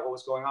figure out what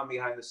was going on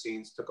behind the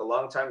scenes. It took a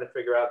long time to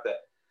figure out that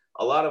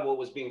a lot of what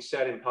was being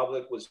said in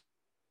public was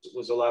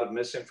a lot of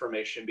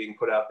misinformation being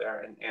put out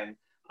there,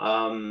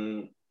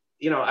 and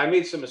you know, I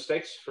made some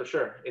mistakes for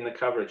sure in the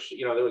coverage.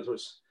 You know, there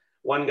was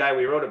one guy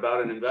we wrote about,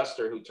 an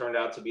investor who turned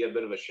out to be a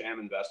bit of a sham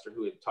investor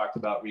who had talked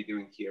about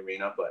redoing Key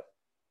Arena, but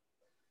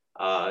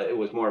it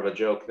was more of a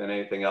joke than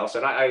anything else.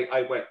 And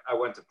I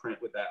went to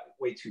print with that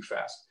way too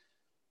fast.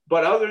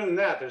 But other than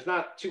that, there's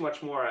not too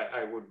much more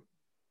I would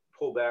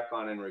pull back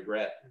on and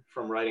regret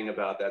from writing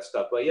about that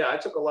stuff. But yeah, I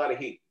took a lot of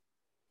heat.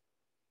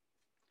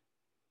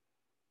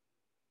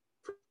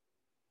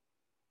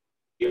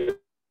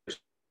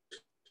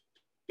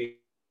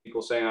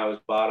 People saying I was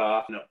bought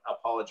off, and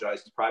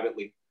apologized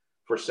privately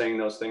for saying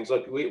those things.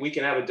 Look, we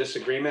can have a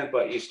disagreement,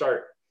 but you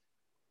start,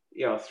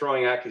 you know,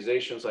 throwing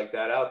accusations like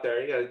that out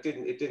there. Yeah, it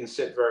didn't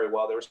sit very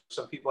well. There were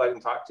some people I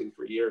didn't talk to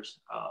for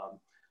years.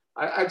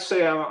 I'd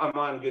say I'm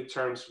on good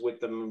terms with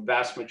the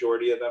vast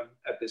majority of them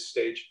at this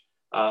stage,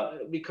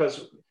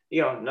 because,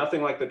 you know,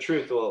 nothing like the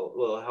truth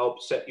will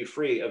help set you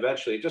free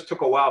eventually. It just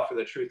took a while for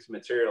the truth to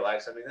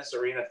materialize. I mean, this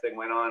arena thing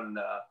went on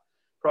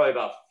probably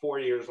about 4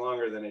 years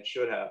longer than it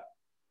should have.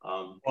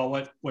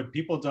 Well, what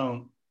people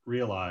don't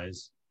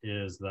realize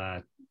is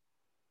that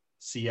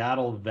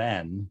Seattle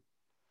then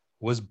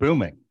was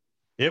booming.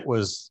 It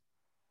was,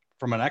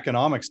 from an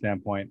economic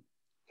standpoint,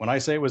 when I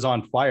say it was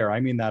on fire, I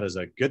mean that as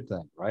a good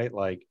thing, right?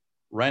 Like,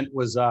 rent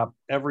was up,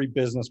 every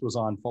business was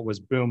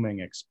booming,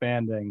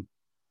 expanding.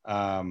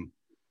 The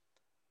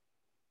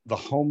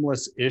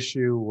homeless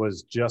issue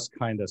was just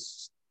kind of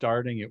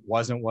starting. It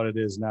wasn't what it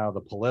is now.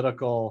 The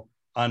political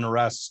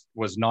unrest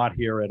was not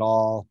here at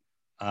all.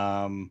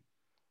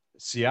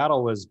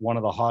 Seattle was one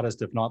of the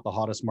hottest, if not the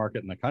hottest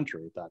market in the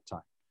country at that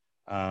time.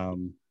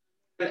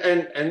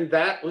 And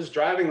that was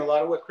driving a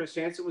lot of what Chris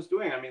Hansen was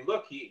doing. I mean,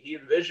 look, he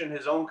envisioned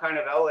his own kind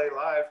of LA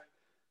Live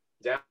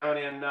down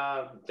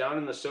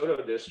in the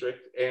Soto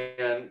district.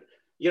 And,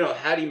 you know,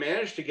 had he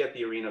managed to get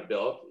the arena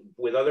built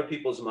with other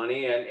people's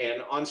money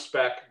and on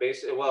spec,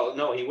 basically, well,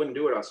 no, he wouldn't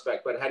do it on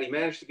spec, but had he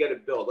managed to get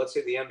it built, let's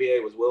say the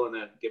NBA was willing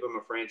to give him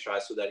a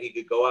franchise so that he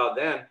could go out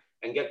then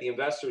and get the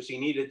investors he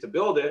needed to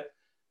build it,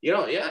 you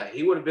know, yeah,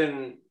 he would have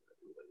been,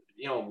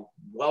 you know,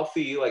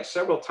 wealthy, like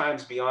several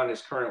times beyond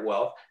his current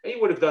wealth. And he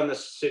would have done the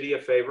city a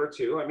favor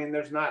too. I mean,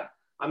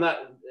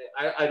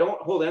 I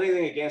don't hold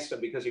anything against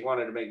him because he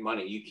wanted to make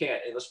money. You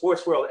can't, in the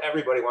sports world,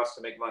 everybody wants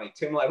to make money.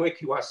 Tim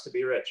Leiweke wants to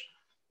be rich.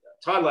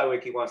 Todd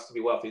Leiweke wants to be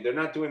wealthy. They're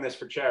not doing this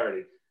for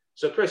charity.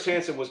 So Chris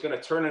Hansen was going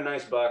to turn a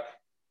nice buck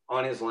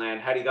on his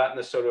land had he gotten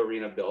the Soto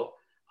Arena built.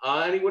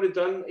 And he would have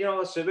done,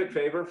 a civic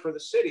favor for the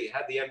city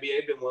had the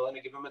NBA been willing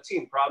to give him a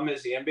team. Problem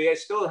is the NBA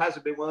still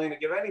hasn't been willing to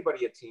give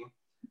anybody a team.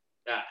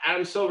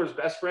 Adam Silver's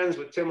best friends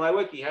with Tim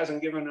Leiweke. He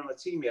hasn't given them a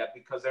team yet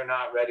because they're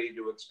not ready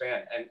to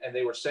expand. And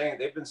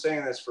they've been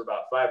saying this for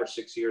about 5 or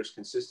 6 years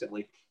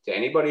consistently to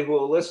anybody who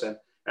will listen.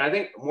 And I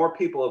think more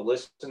people have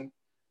listened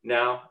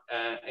now.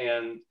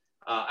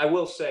 I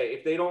will say,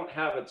 if they don't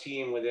have a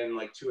team within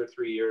like 2 or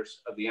 3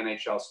 years of the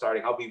NHL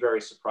starting, I'll be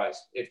very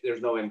surprised if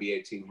there's no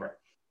NBA team here,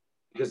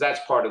 because that's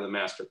part of the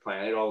master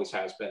plan. It always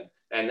has been.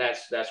 And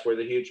that's where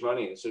the huge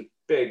money is. There's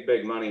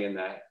big money in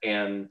that.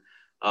 And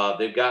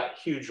they've got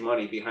huge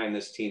money behind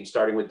this team,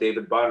 starting with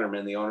David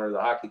Bonderman, the owner of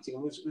the hockey team,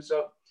 who's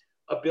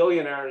a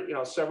billionaire,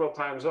 several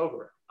times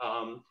over.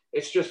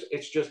 It's just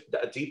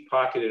a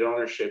deep-pocketed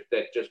ownership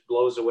that just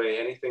blows away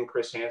anything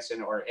Chris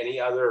Hansen or any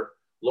other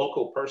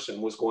local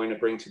person was going to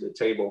bring to the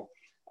table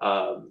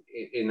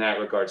in that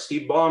regard.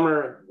 Steve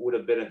Ballmer would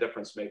have been a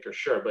difference maker,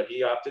 sure, but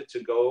he opted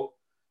to go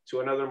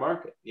to another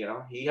market.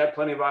 He had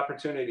plenty of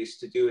opportunities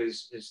to do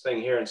his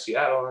thing here in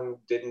Seattle and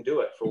didn't do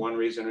it for one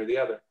reason or the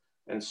other.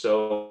 And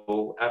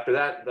so after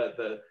that,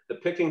 the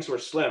pickings were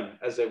slim,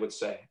 as they would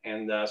say.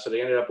 And so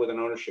they ended up with an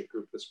ownership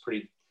group that's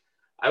pretty,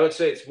 I would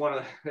say it's one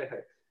of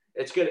the,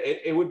 it's good.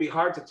 It would be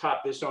hard to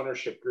top this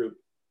ownership group.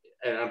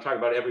 And I'm talking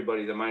about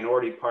everybody, the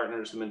minority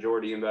partners, the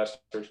majority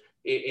investors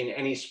in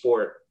any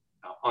sport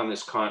on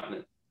this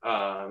continent.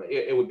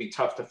 It would be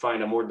tough to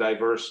find a more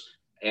diverse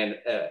and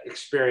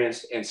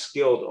experienced and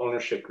skilled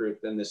ownership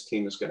group than this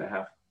team is going to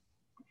have.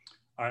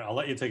 All right, I'll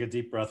let you take a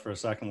deep breath for a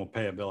second. We'll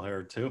pay a bill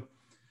here too.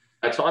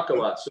 I talk a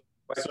lot.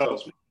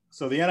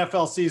 So the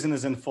NFL season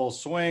is in full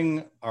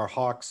swing. Our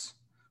Hawks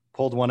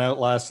pulled one out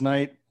last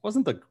night.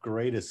 Wasn't the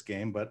greatest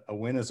game, but a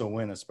win is a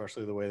win,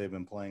 especially the way they've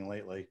been playing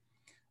lately.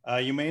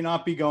 You may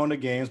not be going to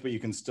games, but you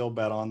can still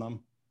bet on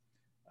them.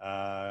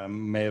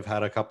 May have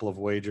had a couple of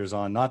wagers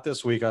on. Not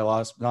this week. I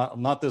lost.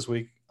 Not this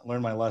week. I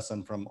learned my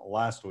lesson from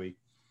last week.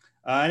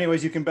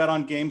 Anyways, you can bet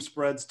on game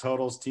spreads,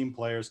 totals, team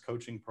players,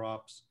 coaching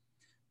props.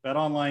 Bet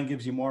Online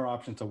gives you more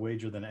options to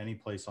wager than any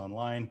place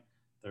online.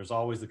 There's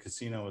always the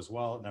casino as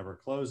well. It never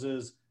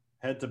closes.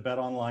 Head to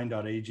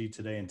betonline.ag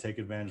today and take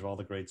advantage of all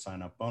the great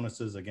sign-up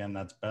bonuses. Again,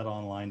 that's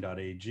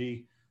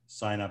betonline.ag.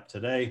 Sign up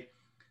today.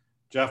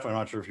 Jeff, I'm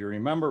not sure if you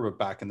remember, but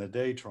back in the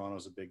day,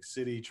 Toronto's a big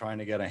city. Trying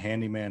to get a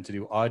handyman to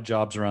do odd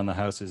jobs around the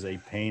house is a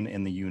pain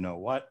in the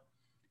you-know-what.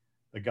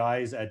 The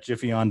guys at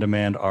Jiffy On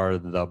Demand are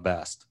the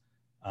best.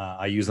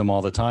 I use them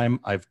all the time.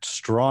 I've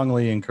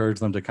strongly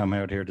encouraged them to come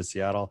out here to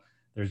Seattle.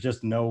 There's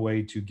just no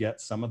way to get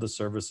some of the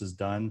services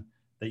done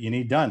that you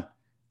need done.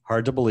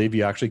 Hard to believe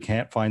you actually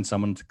can't find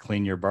someone to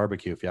clean your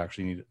barbecue if you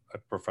actually need it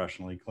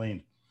professionally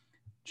cleaned.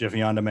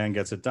 Jiffy On Demand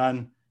gets it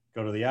done.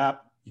 Go to the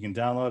app. You can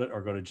download it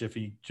or go to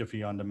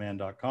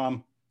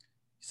jiffyondemand.com.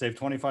 Save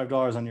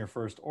 $25 on your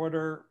first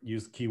order.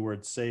 Use the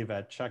keyword SAVE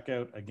at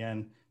checkout.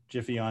 Again,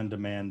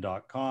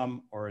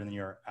 jiffyondemand.com or in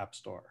your app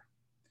store.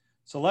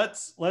 So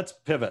let's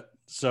pivot.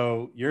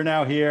 So you're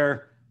now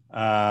here.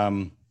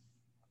 The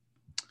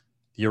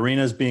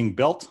arena is being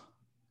built.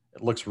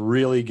 It looks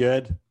really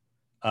good.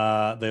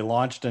 They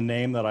launched a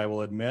name that I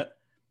will admit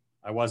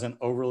I wasn't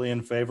overly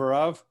in favor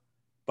of,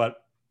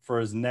 but for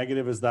as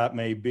negative as that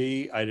may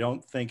be, I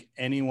don't think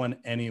anyone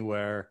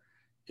anywhere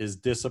is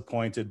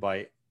disappointed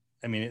by,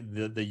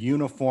 the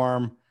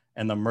uniform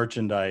and the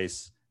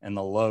merchandise and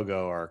the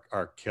logo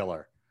are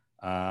killer.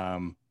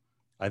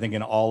 I think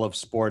in all of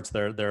sports,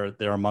 they're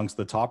amongst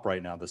the top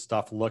right now. The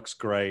stuff looks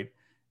great.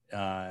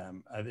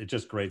 It's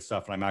just great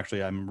stuff. And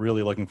I'm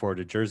really looking forward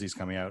to jerseys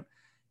coming out.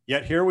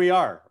 Yet here we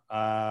are,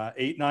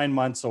 8-9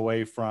 months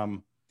away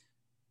from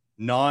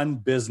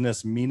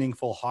non-business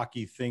meaningful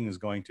hockey things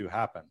going to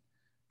happen.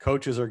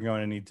 Coaches are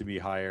going to need to be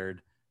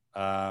hired.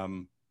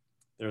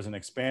 There's an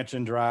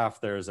expansion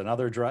draft. There's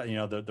another draft,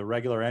 the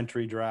regular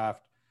entry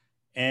draft.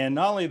 And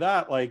not only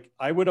that,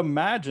 I would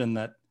imagine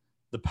that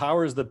the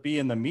powers that be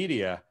in the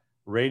media,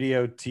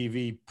 radio,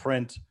 TV,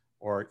 print,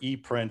 or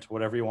e-print,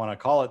 whatever you want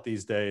to call it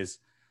these days,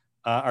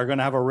 are going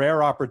to have a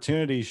rare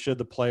opportunity, should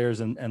the players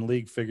and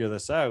league figure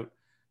this out,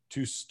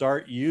 to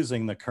start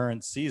using the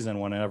current season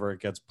whenever it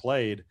gets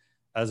played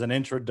as an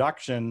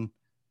introduction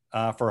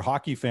for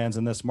hockey fans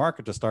in this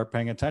market to start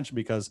paying attention,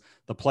 because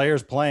the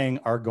players playing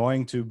are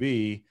going to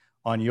be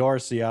on your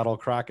Seattle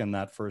Kraken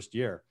that first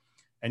year.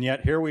 And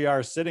yet here we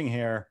are sitting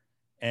here,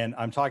 and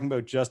I'm talking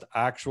about just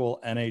actual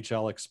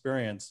NHL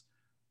experience.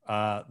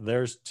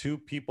 There's 2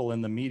 people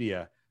in the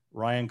media.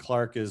 Ryan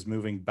Clark is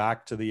moving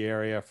back to the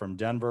area from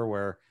Denver,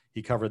 where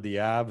he covered the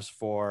Avs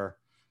for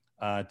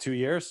 2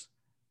 years.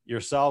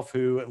 Yourself,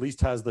 who at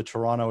least has the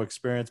Toronto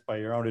experience by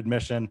your own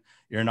admission,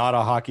 you're not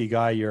a hockey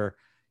guy. You're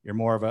you're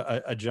more of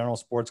a general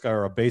sports guy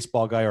or a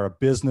baseball guy or a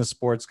business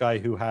sports guy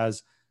who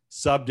has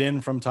subbed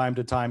in from time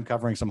to time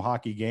covering some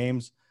hockey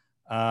games.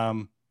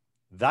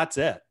 That's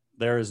it.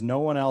 There is no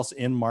one else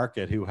in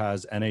market who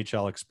has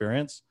NHL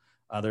experience.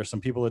 There's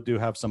some people that do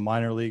have some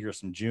minor league or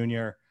some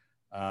junior.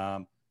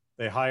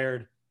 They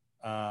hired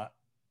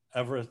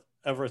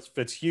Everett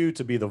Fitzhugh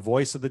to be the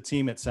voice of the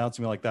team. It sounds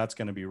to me like that's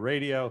going to be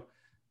radio.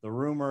 The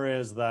rumor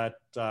is that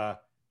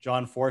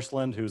John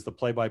Forsland, who's the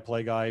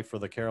play-by-play guy for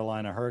the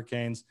Carolina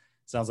Hurricanes,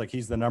 sounds like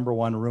he's the number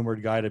one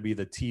rumored guy to be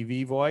the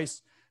TV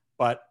voice.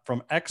 But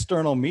from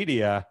external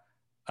media,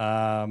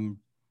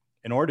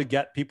 in order to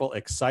get people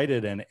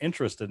excited and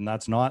interested, and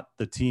that's not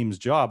the team's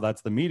job,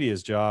 that's the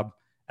media's job,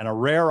 and a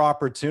rare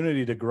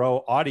opportunity to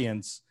grow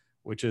audience,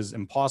 which is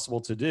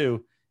impossible to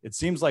do, it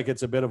seems like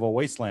it's a bit of a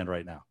wasteland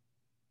right now.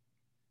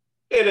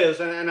 It is,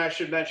 and I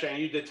should mention,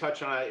 you did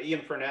touch on it,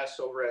 Ian Furness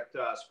over at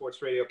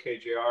Sports Radio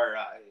KJR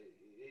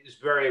is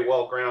very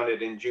well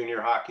grounded in junior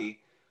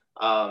hockey,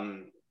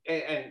 and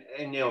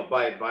you know,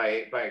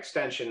 by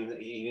extension,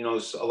 he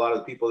knows a lot of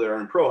the people that are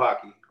in pro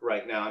hockey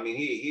right now. I mean,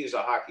 he's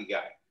a hockey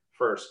guy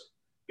first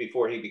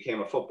before he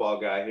became a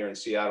football guy here in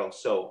Seattle.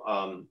 So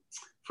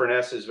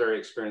Furness is very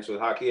experienced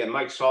with hockey, and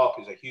Mike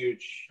Salk is a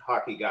huge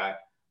hockey guy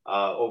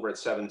over at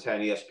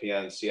 710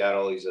 ESPN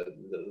Seattle. He's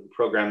the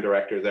program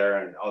director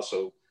there, and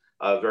also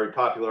very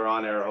popular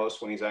on-air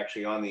host when he's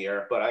actually on the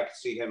air. But I could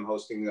see him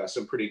hosting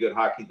some pretty good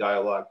hockey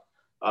dialogue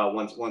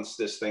once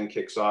this thing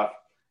kicks off.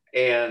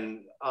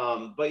 And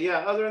but yeah,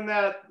 other than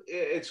that,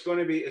 it's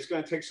going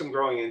to take some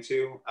growing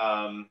into.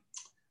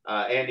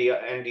 Andy,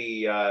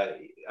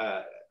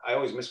 I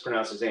always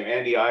mispronounce his name.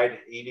 Andy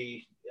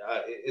Edie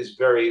is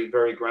very,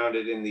 very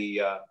grounded in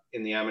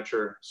the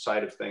amateur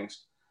side of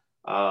things.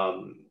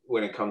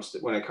 When it comes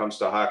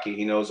to hockey,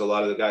 he knows a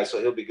lot of the guys, so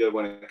he'll be good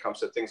when it comes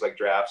to things like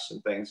drafts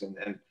and things.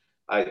 And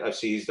I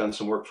see he's done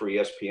some work for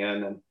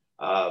ESPN, and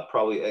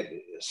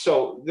probably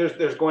so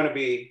there's going to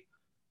be,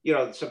 you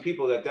know, some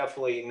people that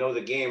definitely know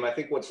the game. I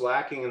think what's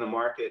lacking in the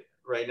market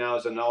right now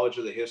is a knowledge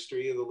of the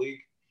history of the league.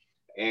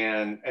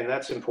 And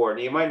that's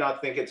important. You might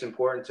not think it's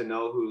important to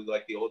know who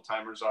like the old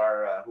timers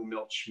are, who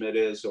Milt Schmidt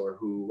is, or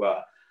who,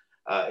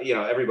 you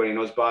know, everybody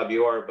knows Bobby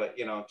Orr, but,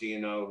 you know, do you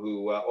know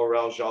who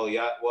Aurel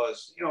Joliet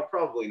was? You know,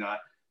 probably not.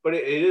 But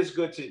it is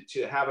good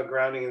to have a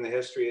grounding in the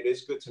history. It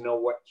is good to know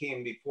what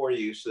came before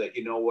you so that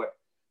you know what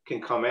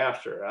can come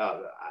after.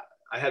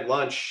 I had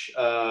lunch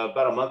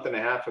about a month and a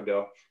half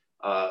ago,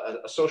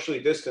 a socially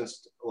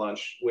distanced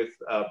lunch with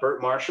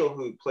Bert Marshall,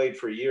 who played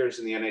for years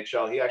in the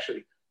NHL. He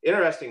actually,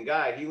 interesting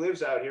guy. He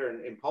lives out here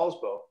in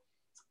Paulsbo,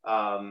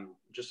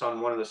 just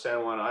on one of the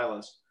San Juan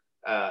Islands.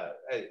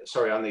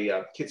 Sorry, on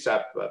the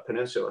Kitsap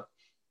Peninsula.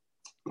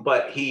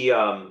 But he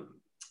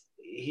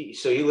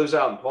lives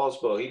out in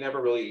Paulsbo. He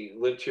never really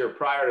lived here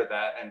prior to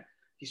that, and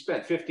he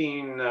spent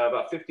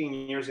about 15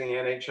 years in the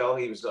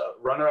NHL. He was a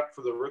runner-up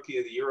for the Rookie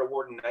of the Year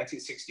award in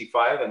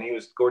 1965, and he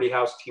was Gordie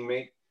Howe's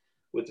teammate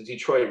with the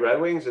Detroit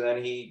Red Wings. And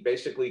then he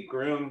basically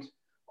groomed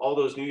all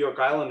those New York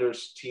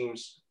Islanders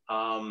teams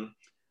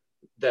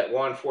that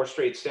won 4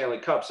 straight Stanley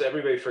Cups.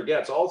 Everybody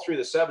forgets, all through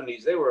the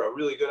 70s, they were a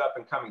really good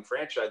up-and-coming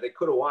franchise. They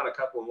could have won a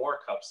couple more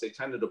cups. They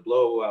tended to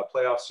blow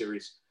playoff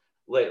series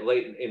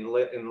late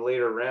in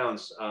later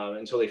rounds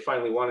until they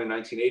finally won in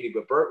 1980.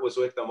 But Bert was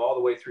with them all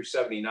the way through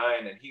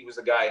 79, and he was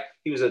a guy.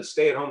 He was a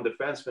stay-at-home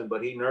defenseman,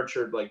 but he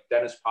nurtured like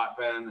Dennis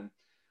Potvin,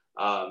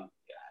 and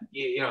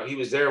you know, he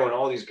was there when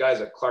all these guys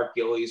like Clark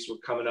Gillies were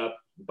coming up,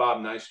 Bob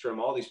Nystrom,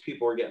 all these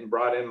people were getting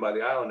brought in by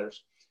the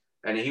Islanders.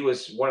 And he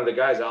was one of the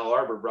guys Al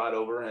Arbor brought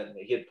over, and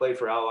he had played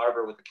for Al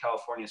Arbor with the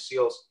California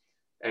Seals.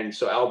 And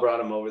so Al brought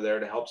him over there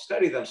to help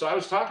study them. So I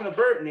was talking to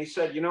Bert, and he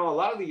said, you know, a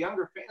lot of the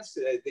younger fans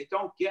today, they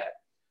don't get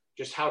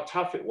just how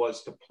tough it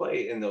was to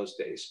play in those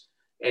days.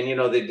 And, you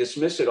know, they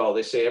dismiss it all.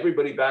 They say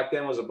everybody back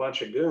then was a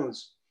bunch of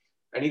goons.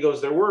 And he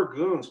goes, there were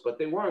goons, but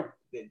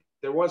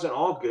there wasn't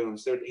all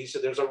goons. He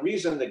said, there's a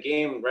reason the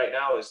game right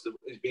now is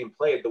being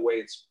played the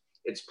way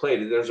it's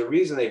played. There's a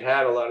reason they've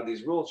had a lot of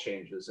these rule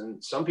changes.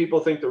 And some people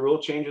think the rule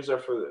changes are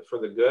for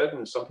the good,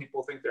 and some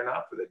people think they're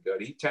not for the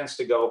good. He tends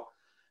to go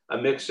a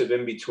mix of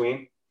in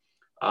between.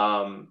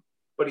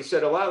 But he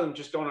said a lot of them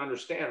just don't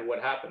understand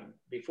what happened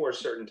before a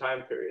certain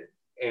time period.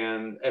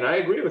 And I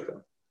agree with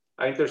them.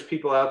 I think there's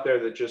people out there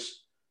that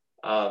just,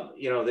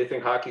 you know, they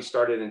think hockey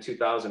started in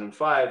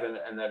 2005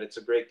 and that it's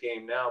a great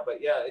game now.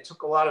 But yeah, it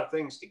took a lot of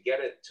things to get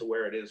it to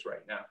where it is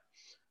right now.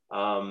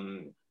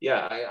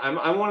 Yeah,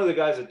 I'm one of the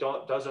guys that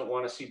doesn't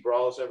want to see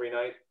brawls every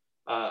night.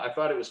 I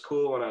thought it was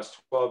cool when I was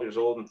 12 years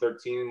old and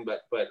 13,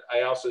 but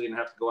I also didn't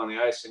have to go on the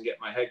ice and get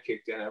my head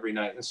kicked in every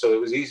night. And so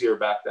it was easier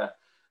back then.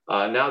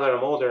 Now that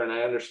I'm older and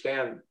I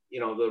understand,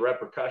 you know, the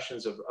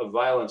repercussions of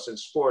violence in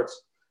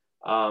sports,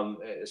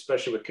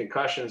 especially with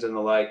concussions and the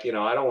like, you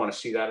know, I don't want to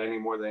see that any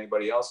more than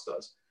anybody else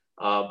does.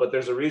 But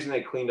there's a reason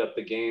they cleaned up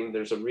the game.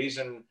 There's a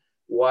reason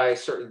why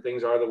certain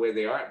things are the way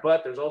they are,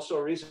 but there's also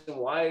a reason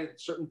why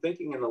certain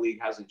thinking in the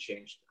league hasn't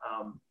changed.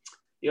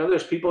 You know,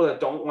 there's people that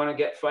don't want to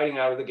get fighting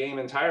out of the game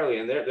entirely,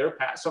 and they're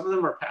some of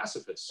them are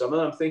pacifists. Some of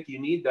them think you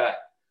need that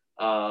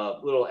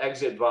little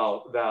exit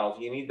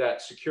valve. You need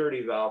that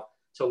security valve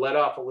to let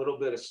off a little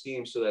bit of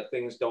steam so that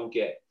things don't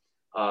get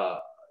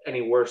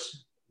any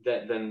worse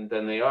than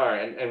they are.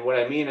 And what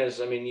I mean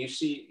is, I mean, you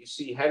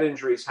see head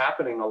injuries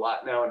happening a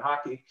lot now in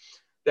hockey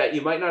that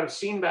you might not have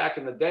seen back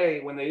in the day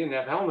when they didn't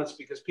have helmets,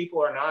 because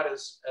people are not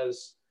as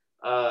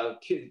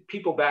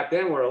people back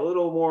then were a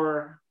little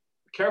more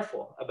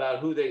careful about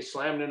who they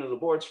slammed into the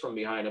boards from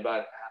behind,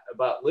 about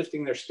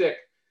lifting their stick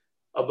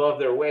above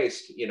their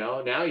waist.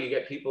 Now you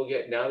get people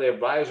now they have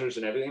visors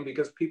and everything,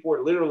 because people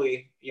were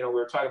literally, we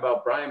were talking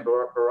about Brian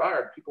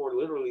Berard, people were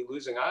literally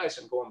losing eyes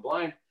and going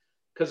blind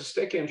because of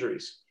stick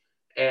injuries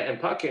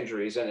and puck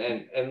injuries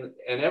and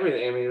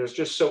everything. I mean, it was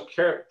just so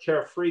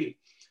carefree.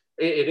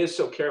 It is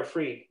so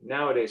carefree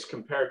nowadays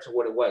compared to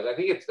what it was. I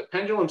think it's the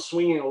pendulum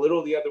swinging a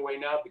little the other way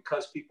now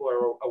because people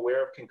are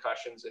aware of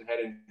concussions and head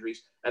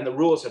injuries, and the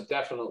rules have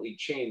definitely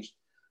changed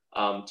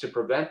to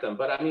prevent them.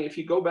 But I mean, if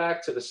you go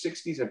back to the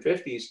 60s and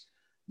 50s,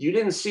 you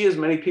didn't see as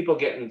many people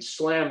getting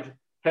slammed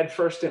head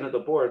first into the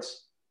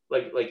boards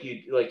like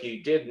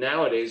you did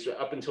nowadays,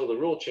 up until the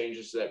rule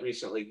changes that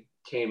recently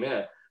came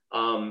in.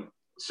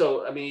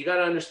 So, I mean, you got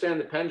to understand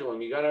the pendulum.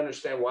 You got to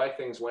understand why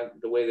things went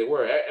the way they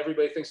were.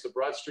 Everybody thinks the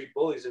Broad Street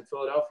Bullies in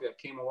Philadelphia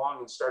came along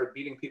and started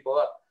beating people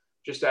up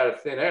just out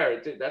of thin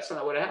air. That's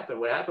not what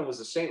happened. What happened was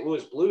the St.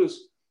 Louis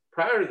Blues,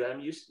 prior to them,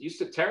 used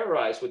to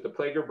terrorize with the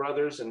Plager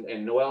brothers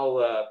and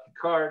Noel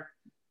Picard.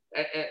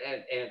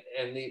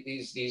 And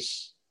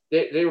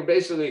they were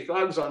basically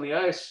thugs on the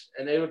ice,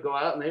 and they would go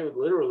out and they would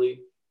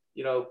literally,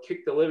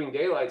 kick the living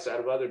daylights out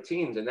of other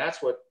teams. And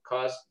that's what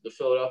caused the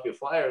Philadelphia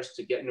Flyers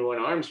to get into an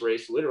arms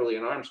race, literally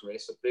an arms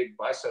race, a big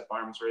bicep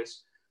arms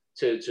race,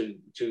 to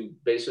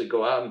basically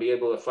go out and be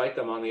able to fight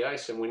them on the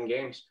ice and win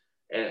games.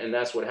 And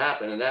that's what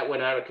happened. And that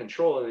went out of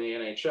control in the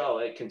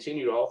NHL. It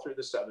continued all through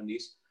the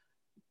 70s,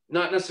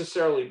 not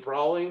necessarily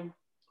brawling,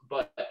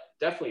 but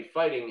definitely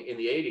fighting in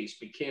the 80s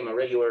became a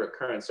regular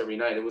occurrence every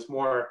night. It was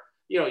more,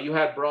 you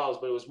had brawls,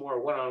 but it was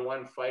more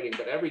one-on-one fighting.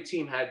 But every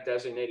team had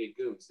designated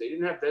goons. They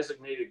didn't have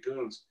designated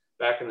goons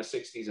back in the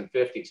 60s and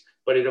 50s,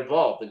 but it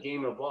evolved. The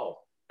game evolved.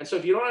 And so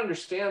if you don't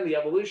understand the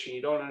evolution,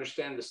 you don't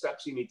understand the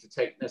steps you need to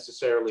take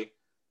necessarily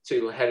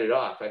to head it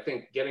off. I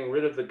think getting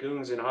rid of the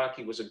goons in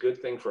hockey was a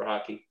good thing for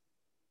hockey.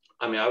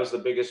 I mean, I was the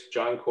biggest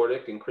John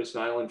Kordic and Chris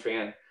Nyland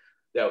fan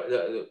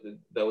that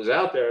was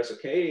out there as a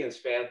Canadiens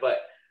fan. But,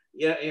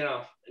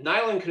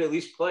 Nyland could at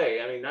least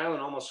play. I mean,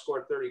 Nyland almost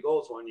scored 30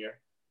 goals one year.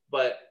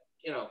 But,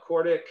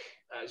 Kordic,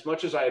 as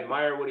much as I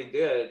admire what he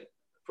did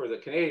for the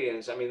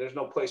Canadiens, I mean, there's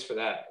no place for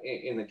that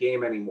in the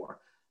game anymore.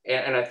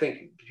 And I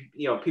think,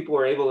 people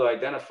were able to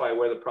identify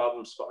where the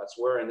problem spots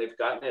were, and they've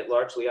gotten it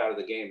largely out of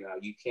the game now.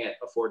 You can't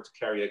afford to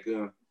carry a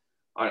goon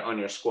on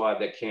your squad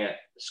that can't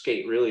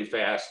skate really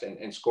fast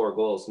and score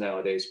goals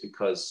nowadays,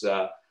 because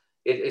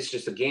it's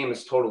just the game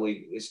is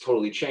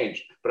totally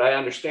changed. But I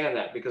understand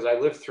that because I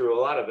lived through a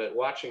lot of it,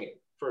 watching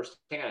it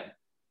firsthand.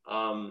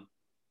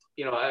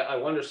 I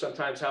wonder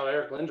sometimes how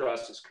Eric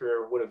Lindros's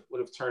career would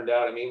have turned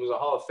out. I mean, he was a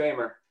Hall of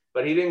Famer,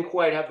 but he didn't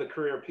quite have the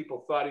career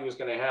people thought he was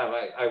going to have.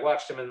 I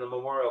watched him in the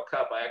Memorial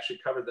Cup. I actually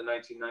covered the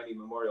 1990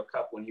 Memorial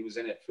Cup when he was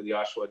in it for the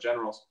Oshawa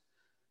Generals.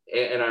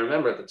 And I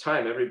remember at the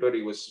time,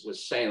 everybody was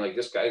saying, like,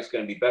 this guy's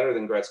going to be better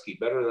than Gretzky,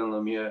 better than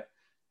Lemieux.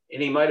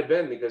 And he might have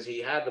been, because he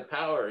had the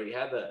power, he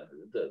had the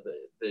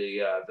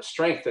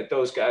strength that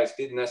those guys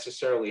didn't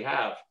necessarily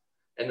have,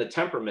 and the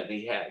temperament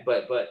he had.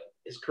 But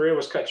his career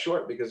was cut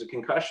short because of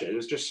concussion. It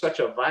was just such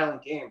a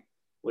violent game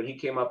when he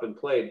came up and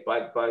played. By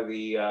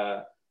the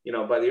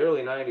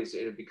early 90s,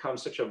 it had become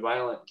such a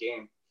violent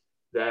game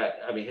that,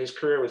 I mean, his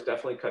career was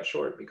definitely cut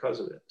short because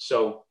of it.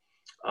 So,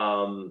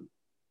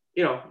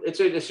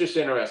 it's just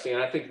interesting.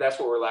 And I think that's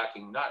what we're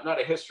lacking.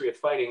 Not a history of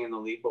fighting in the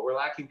league, but we're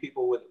lacking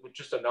people with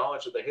just a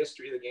knowledge of the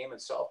history of the game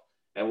itself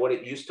and what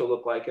it used to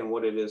look like and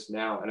what it is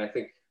now. And I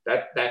think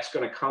that's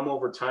going to come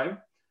over time.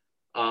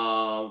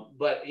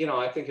 But,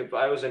 I think if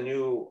I was a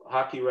new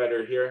hockey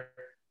writer here,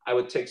 I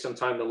would take some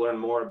time to learn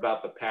more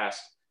about the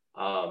past.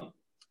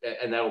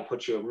 And that will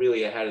put you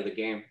really ahead of the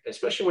game,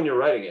 especially when you're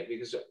writing it.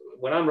 Because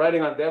when I'm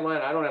writing on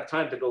deadline, I don't have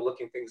time to go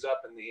looking things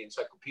up in the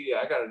encyclopedia.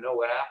 I got to know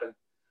what happened.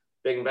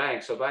 Big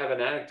bang. So if I have an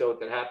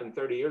anecdote that happened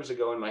 30 years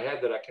ago in my head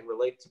that I can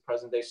relate to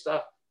present day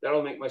stuff,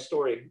 that'll make my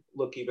story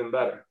look even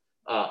better.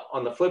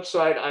 On the flip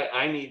side,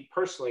 I need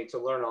personally to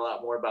learn a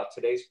lot more about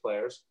today's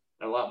players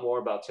and a lot more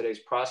about today's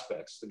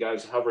prospects, the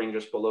guys hovering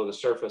just below the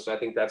surface. I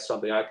think that's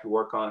something I could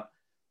work on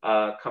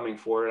coming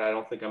forward. I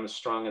don't think I'm as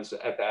strong at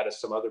that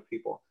as some other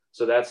people.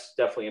 So that's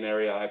definitely an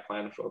area I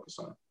plan to focus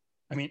on.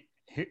 I mean,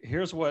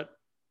 here's what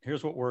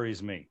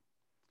worries me.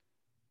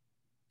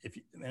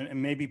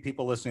 And maybe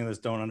people listening to this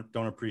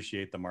don't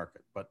appreciate the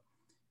market, but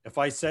if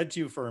I said to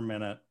you for a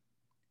minute,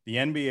 the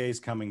NBA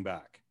is coming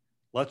back.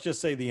 Let's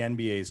just say the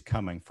NBA is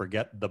coming.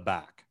 Forget the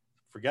back.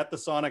 Forget the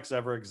Sonics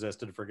ever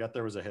existed. Forget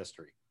there was a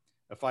history.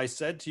 If I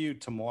said to you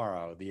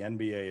tomorrow, the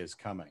NBA is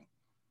coming,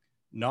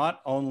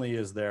 not only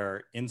is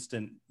there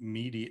instant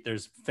media,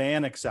 there's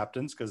fan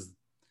acceptance because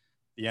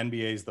the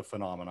NBA is the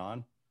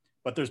phenomenon,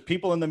 But there's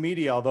people in the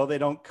media, although they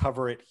don't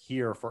cover it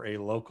here for a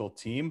local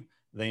team,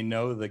 they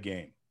know the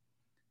game.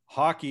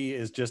 Hockey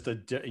is just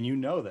and you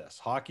know this,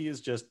 hockey is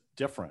just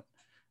different.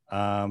 We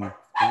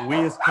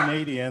as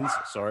Canadians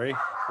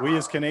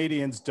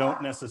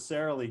don't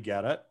necessarily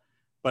get it,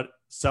 but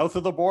south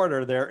of the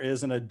border, there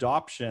is an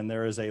adoption.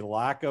 There is a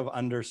lack of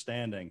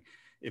understanding.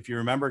 If you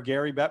remember,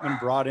 Gary Bettman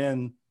brought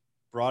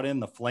in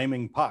the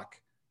flaming puck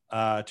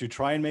to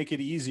try and make it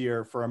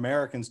easier for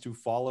Americans to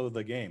follow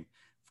the game.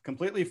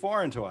 Completely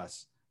foreign to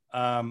us.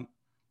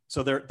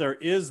 So there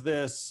is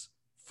this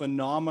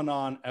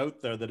phenomenon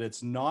out there that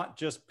it's not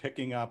just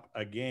picking up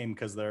a game,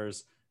 because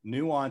there's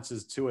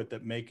nuances to it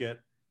that make it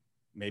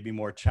maybe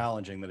more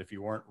challenging, that if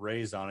you weren't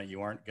raised on it,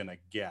 you aren't going to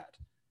get.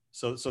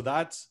 So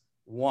that's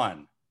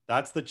one.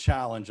 That's the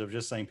challenge of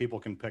just saying people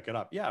can pick it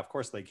up. Yeah, of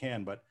course they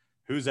can, but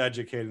who's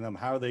educating them?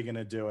 How are they going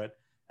to do it?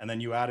 And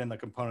then you add in the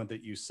component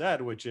that you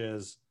said, which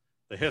is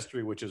the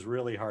history, which is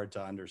really hard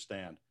to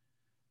understand.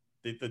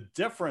 The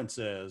difference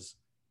is,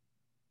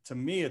 to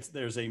me,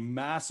 there's a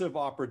massive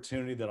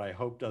opportunity that I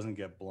hope doesn't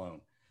get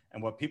blown.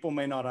 And what people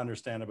may not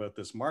understand about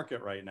this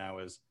market right now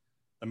is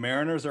the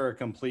Mariners are a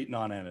complete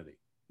non-entity.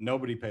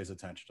 Nobody pays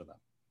attention to them.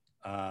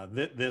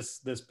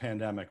 This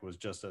pandemic was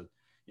just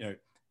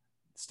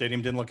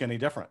stadium didn't look any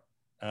different,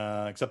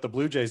 except the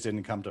Blue Jays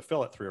didn't come to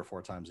fill it 3 or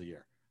 4 times a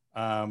year.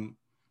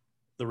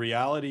 The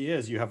reality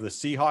is you have the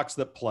Seahawks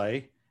that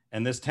play,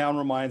 and this town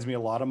reminds me a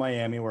lot of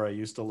Miami, where I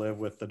used to live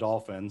with the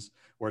Dolphins,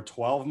 where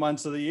 12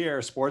 months of the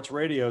year, sports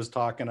radio is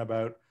talking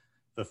about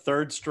the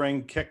 3rd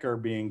string kicker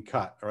being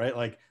cut, right?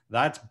 Like,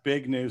 that's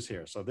big news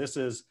here. So this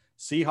is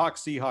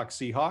Seahawks.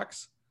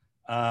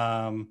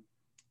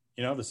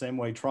 The same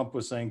way Trump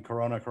was saying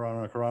corona,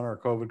 or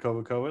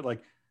COVID.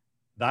 Like,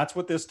 that's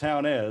what this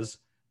town is.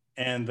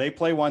 And they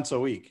play once a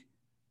week.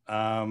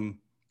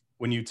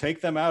 When you take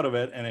them out of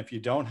it, and if you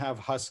don't have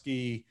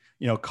Husky,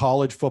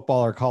 college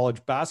football or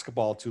college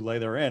basketball to lay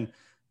therein,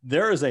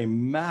 there is a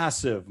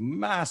massive,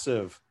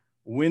 massive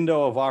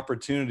window of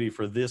opportunity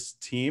for this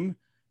team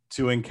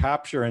to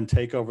capture and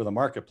take over the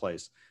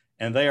marketplace.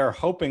 And they are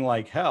hoping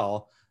like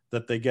hell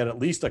that they get at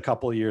least a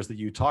couple of years that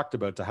you talked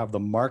about to have the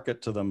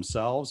market to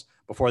themselves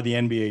before the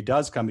NBA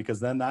does come, because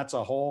then that's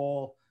a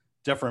whole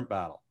different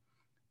battle.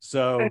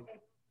 So I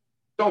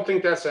don't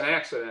think that's an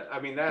accident. I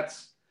mean,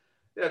 that's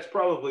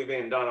probably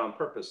being done on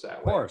purpose that way.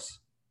 Of course.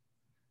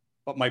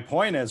 But my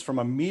point is, from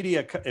a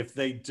media, if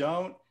they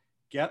don't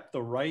get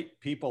the right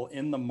people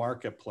in the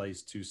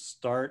marketplace to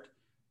start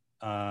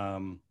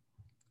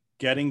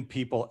getting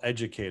people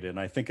educated, and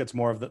I think it's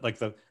more of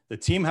the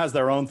team has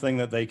their own thing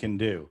that they can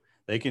do.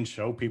 They can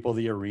show people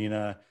the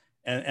arena,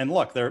 and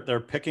look, they're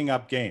picking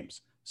up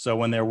games. So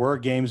when there were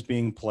games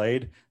being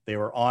played, they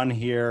were on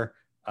here.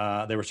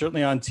 They were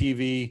certainly on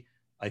TV.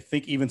 I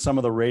think even some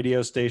of the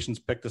radio stations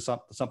picked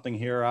something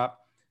here up.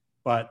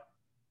 But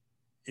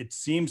it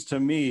seems to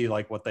me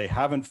like what they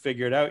haven't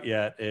figured out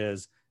yet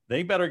is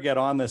they better get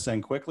on this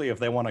and quickly if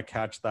they want to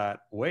catch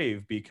that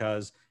wave,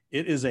 because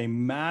it is a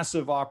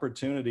massive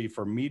opportunity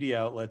for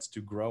media outlets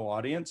to grow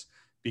audience,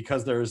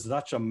 because there is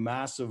such a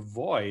massive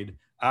void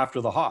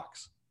after the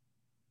Hawks.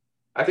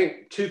 I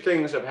think 2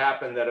 things have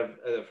happened that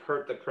have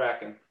hurt the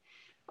Kraken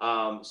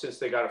since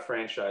they got a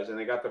franchise, and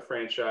they got the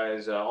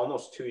franchise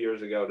almost 2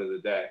 years ago to the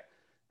day.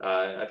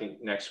 I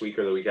think next week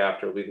or the week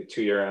after will be the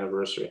 2-year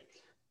anniversary.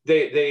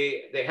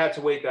 They had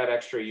to wait that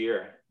extra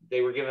year.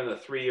 They were given a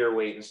 3-year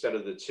wait instead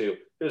of the 2.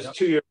 It was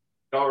 2 years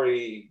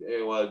already.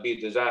 It'd be a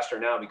disaster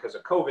now because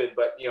of COVID,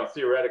 but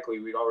theoretically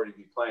we'd already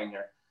be playing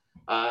there.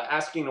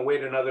 Asking to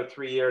wait another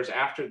 3 years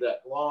after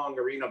that long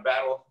arena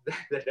battle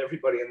that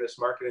everybody in this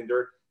market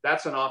endured,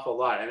 that's an awful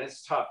lot, and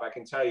it's tough. I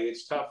can tell you,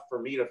 it's tough for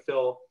me to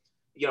fill,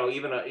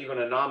 even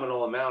a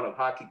nominal amount of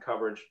hockey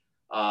coverage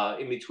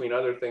in between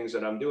other things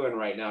that I'm doing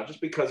right now,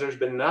 just because there's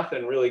been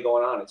nothing really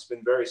going on. It's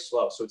been very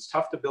slow. So it's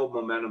tough to build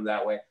momentum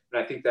that way.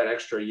 And I think that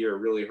extra year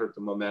really hurt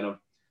the momentum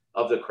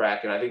of the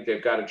Kraken. I think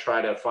they've got to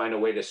try to find a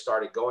way to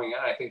start it going.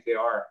 And I think they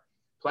are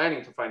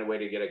planning to find a way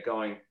to get it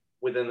going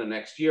within the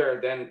next year.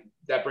 Then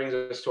that brings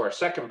us to our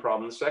second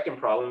problem. The second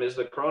problem is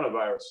the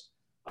coronavirus.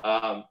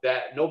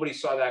 That nobody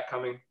saw that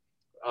coming.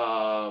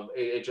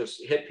 It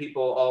just hit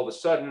people all of a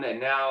sudden.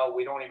 And now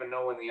we don't even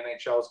know when the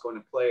NHL is going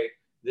to play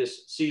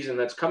this season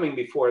that's coming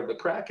before the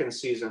Kraken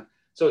season.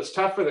 So it's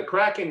tough for the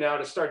Kraken now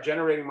to start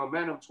generating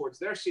momentum towards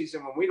their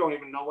season when we don't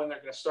even know when they're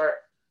going to start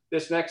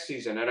this next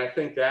season. And I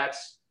think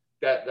that's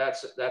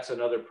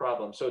another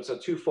problem. So it's a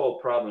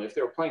twofold problem. If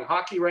they were playing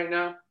hockey right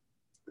now,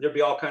 there'd be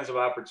all kinds of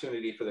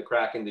opportunity for the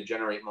Kraken to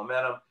generate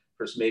momentum,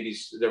 for maybe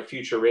their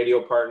future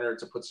radio partner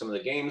to put some of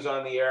the games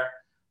on the air.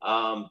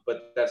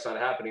 But that's not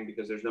happening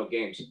because there's no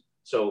games.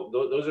 So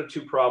those are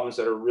 2 problems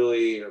that are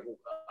really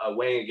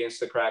weighing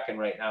against the Kraken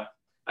right now.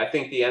 I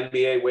think the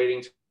NBA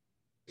waiting to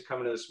come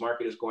into this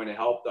market is going to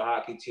help the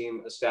hockey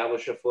team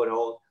establish a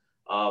foothold.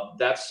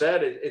 That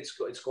said, it's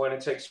going to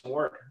take some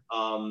work.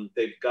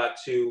 They've got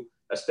to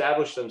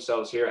establish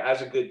themselves here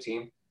as a good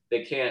team.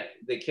 They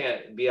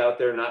can't be out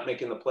there not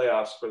making the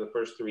playoffs for the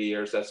first 3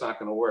 years. That's not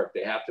going to work.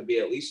 They have to be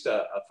at least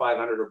a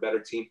 500 or better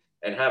team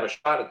and have a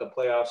shot at the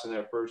playoffs in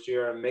their first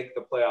year and make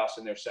the playoffs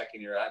in their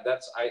second year.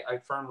 I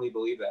firmly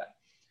believe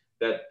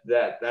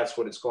that's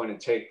what it's going to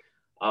take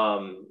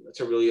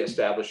to really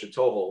establish a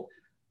toehold.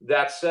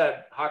 That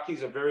said,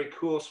 hockey's a very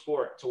cool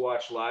sport to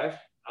watch live.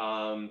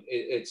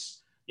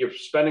 You're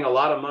spending a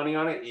lot of money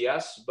on it,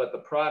 yes, but the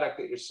product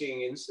that you're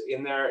seeing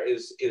in there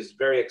is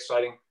very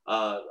exciting.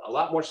 A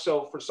lot more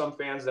so for some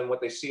fans than what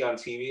they see on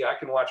TV. I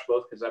can watch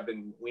both because I've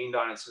been weaned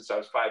on it since I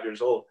was 5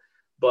 years old.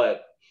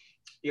 But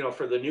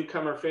for the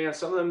newcomer fans,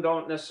 some of them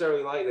don't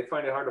necessarily they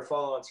find it hard to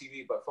follow on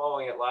TV, but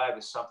following it live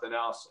is something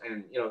else.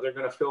 And they're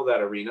going to fill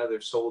that arena.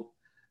 They've sold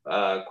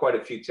quite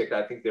a few tickets.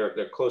 I think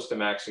they're close to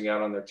maxing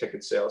out on their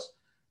ticket sales.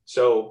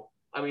 So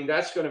I mean,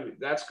 that's going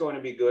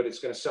to be good. It's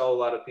going to sell a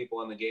lot of people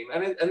on the game,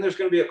 and there's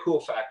going to be a cool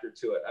factor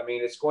to it. I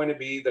mean, it's going to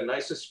be the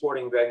nicest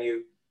sporting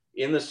venue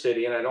in the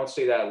city, and I don't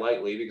say that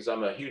lightly because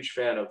I'm a huge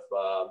fan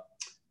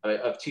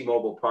of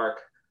T-Mobile Park.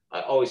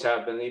 I always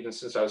have been, even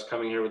since I was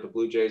coming here with the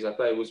Blue Jays. I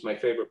thought it was my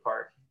favorite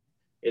park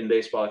in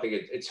baseball. I think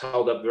it's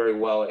held up very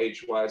well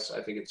age-wise.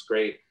 I think it's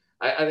great.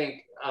 I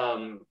think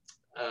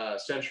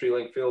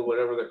CenturyLink Field,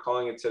 whatever they're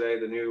calling it today,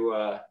 the new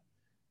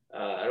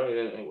I don't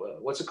even know,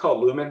 what's it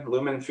called?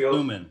 Lumen Field?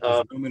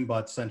 Lumen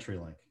bought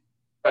CenturyLink.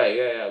 Right,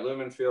 yeah,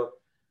 Lumen Field.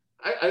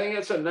 I think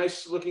it's a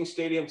nice looking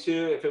stadium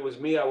too. If it was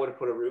me, I would have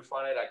put a roof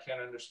on it. I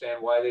can't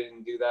understand why they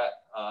didn't do that.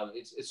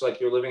 It's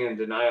like you're living in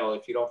denial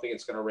if you don't think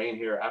it's going to rain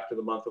here after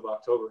the month of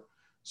October.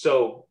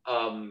 So,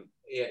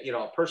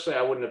 personally,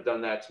 I wouldn't have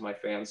done that to my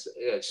fans.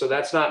 So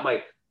that's not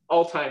my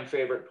all-time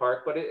favorite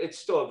park, but it's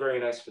still a very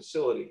nice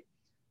facility.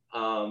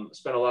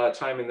 Spent a lot of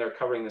time in there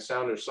covering the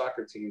Sounders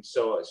soccer team.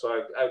 So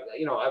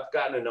I've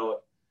gotten to know it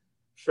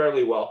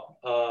fairly well.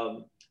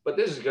 But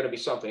this is going to be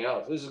something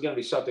else. This is going to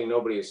be something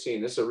nobody has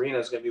seen. This arena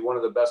is going to be one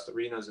of the best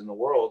arenas in the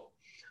world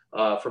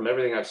from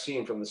everything I've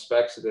seen from the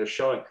specs that they're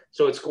showing.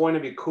 So it's going to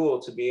be cool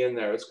to be in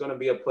there. It's going to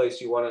be a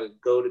place you want to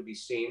go to be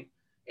seen.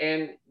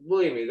 And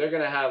believe me,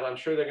 I'm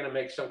sure they're going to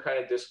make some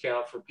kind of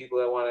discount for people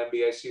that want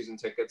NBA season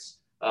tickets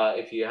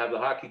if you have the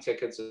hockey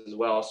tickets as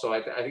well. So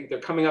I think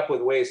they're coming up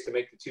with ways to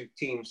make the two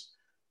teams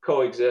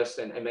coexist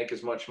and make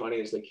as much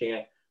money as they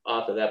can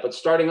off of that. But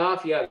starting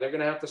off, yeah, they're going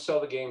to have to sell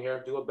the game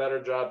here, do a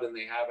better job than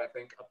they have, I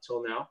think, up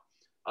till now.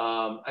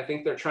 I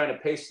think they're trying to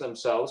pace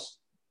themselves.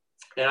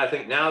 And I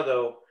think now,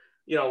 though,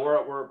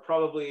 we're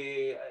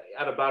probably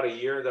at about a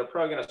year. They're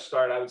probably going to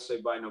start, I would say,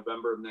 by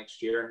November of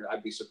next year.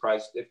 I'd be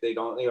surprised if they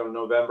don't,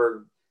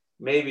 November,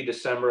 maybe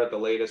December at the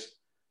latest.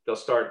 They'll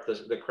start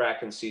the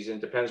Kraken season.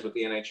 Depends what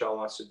the NHL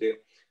wants to do.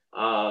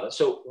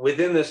 So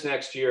within this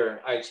next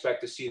year, I expect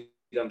to see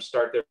them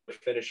start their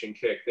finishing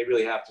kick. They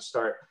really have to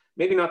start,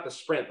 maybe not the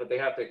sprint, but they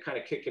have to kind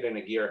of kick it in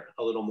a gear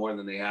a little more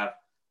than they have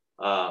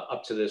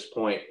up to this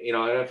point.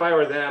 And if I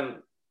were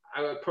them,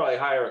 I would probably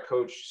hire a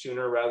coach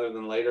sooner rather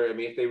than later. I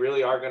mean, if they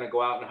really are going to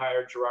go out and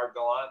hire Gerard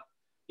Gallant,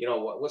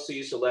 what's the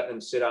use of letting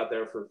him sit out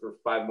there for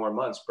 5 more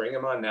months? Bring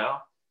him on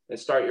now and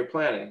start your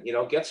planning.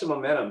 Get some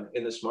momentum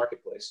in this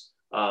marketplace.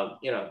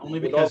 Only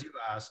because you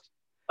asked.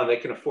 They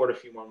can afford a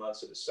few more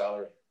months of his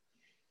salary.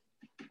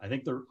 I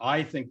think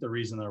the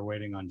reason they're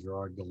waiting on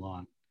Gerard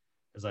Gallant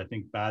is I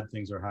think bad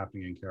things are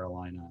happening in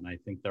Carolina, and I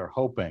think they're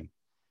hoping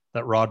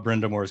that Rod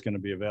Brind'Amour is going to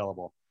be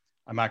available.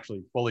 I'm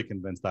actually fully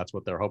convinced that's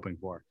what they're hoping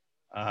for.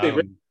 They've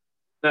written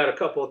that a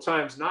couple of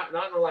times, not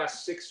in the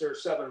last 6 or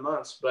 7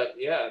 months, but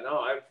yeah,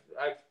 no,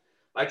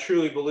 I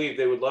truly believe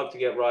they would love to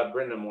get Rod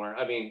Brind'Amour.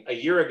 I mean, a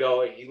year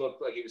ago he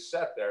looked like he was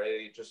set there.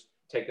 He just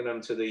taken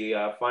them to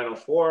the Final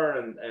Four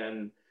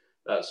and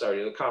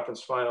the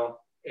conference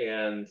final,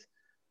 and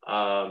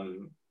a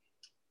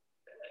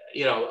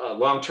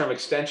long-term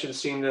extension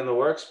seemed in the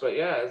works, but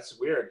yeah, it's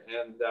weird.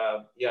 And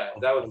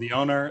that was the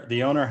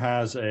owner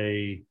has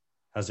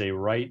a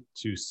right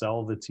to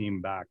sell the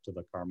team back to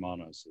the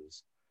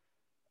Carmanoses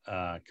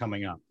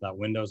coming up. That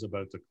window's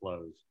about to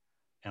close,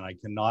 and I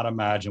cannot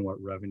imagine what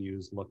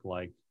revenues look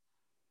like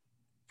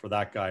for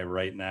that guy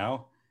right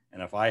now.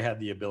 And if I had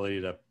the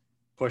ability to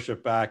push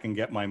it back and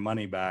get my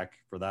money back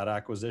for that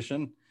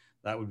acquisition,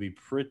 that would be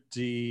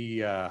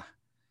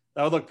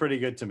that would look pretty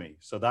good to me.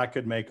 So that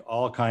could make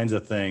all kinds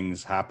of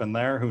things happen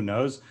there. Who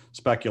knows?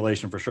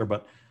 Speculation for sure,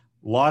 but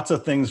lots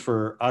of things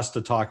for us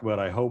to talk about.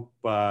 I hope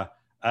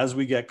as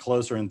we get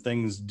closer and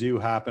things do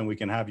happen, we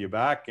can have you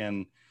back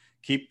and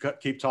keep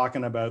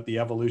talking about the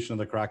evolution of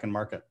the Kraken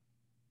market.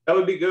 That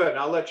would be good.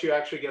 I'll let you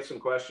actually get some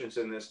questions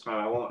in this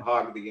time. I won't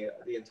hog the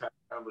entire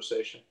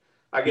conversation.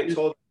 I get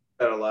told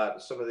that a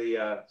lot. Some of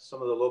the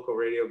local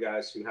radio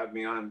guys who have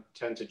me on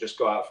tend to just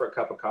go out for a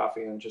cup of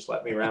coffee and just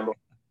let me ramble.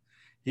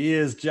 He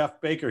is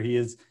Jeff Baker.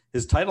 His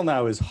title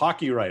now is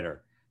hockey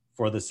writer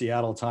for the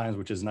Seattle Times,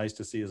 which is nice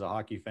to see as a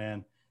hockey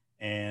fan.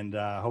 And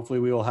hopefully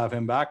we will have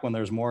him back when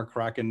there's more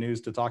Kraken news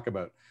to talk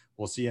about.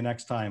 We'll see you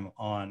next time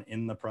on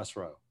In the Press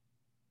Row.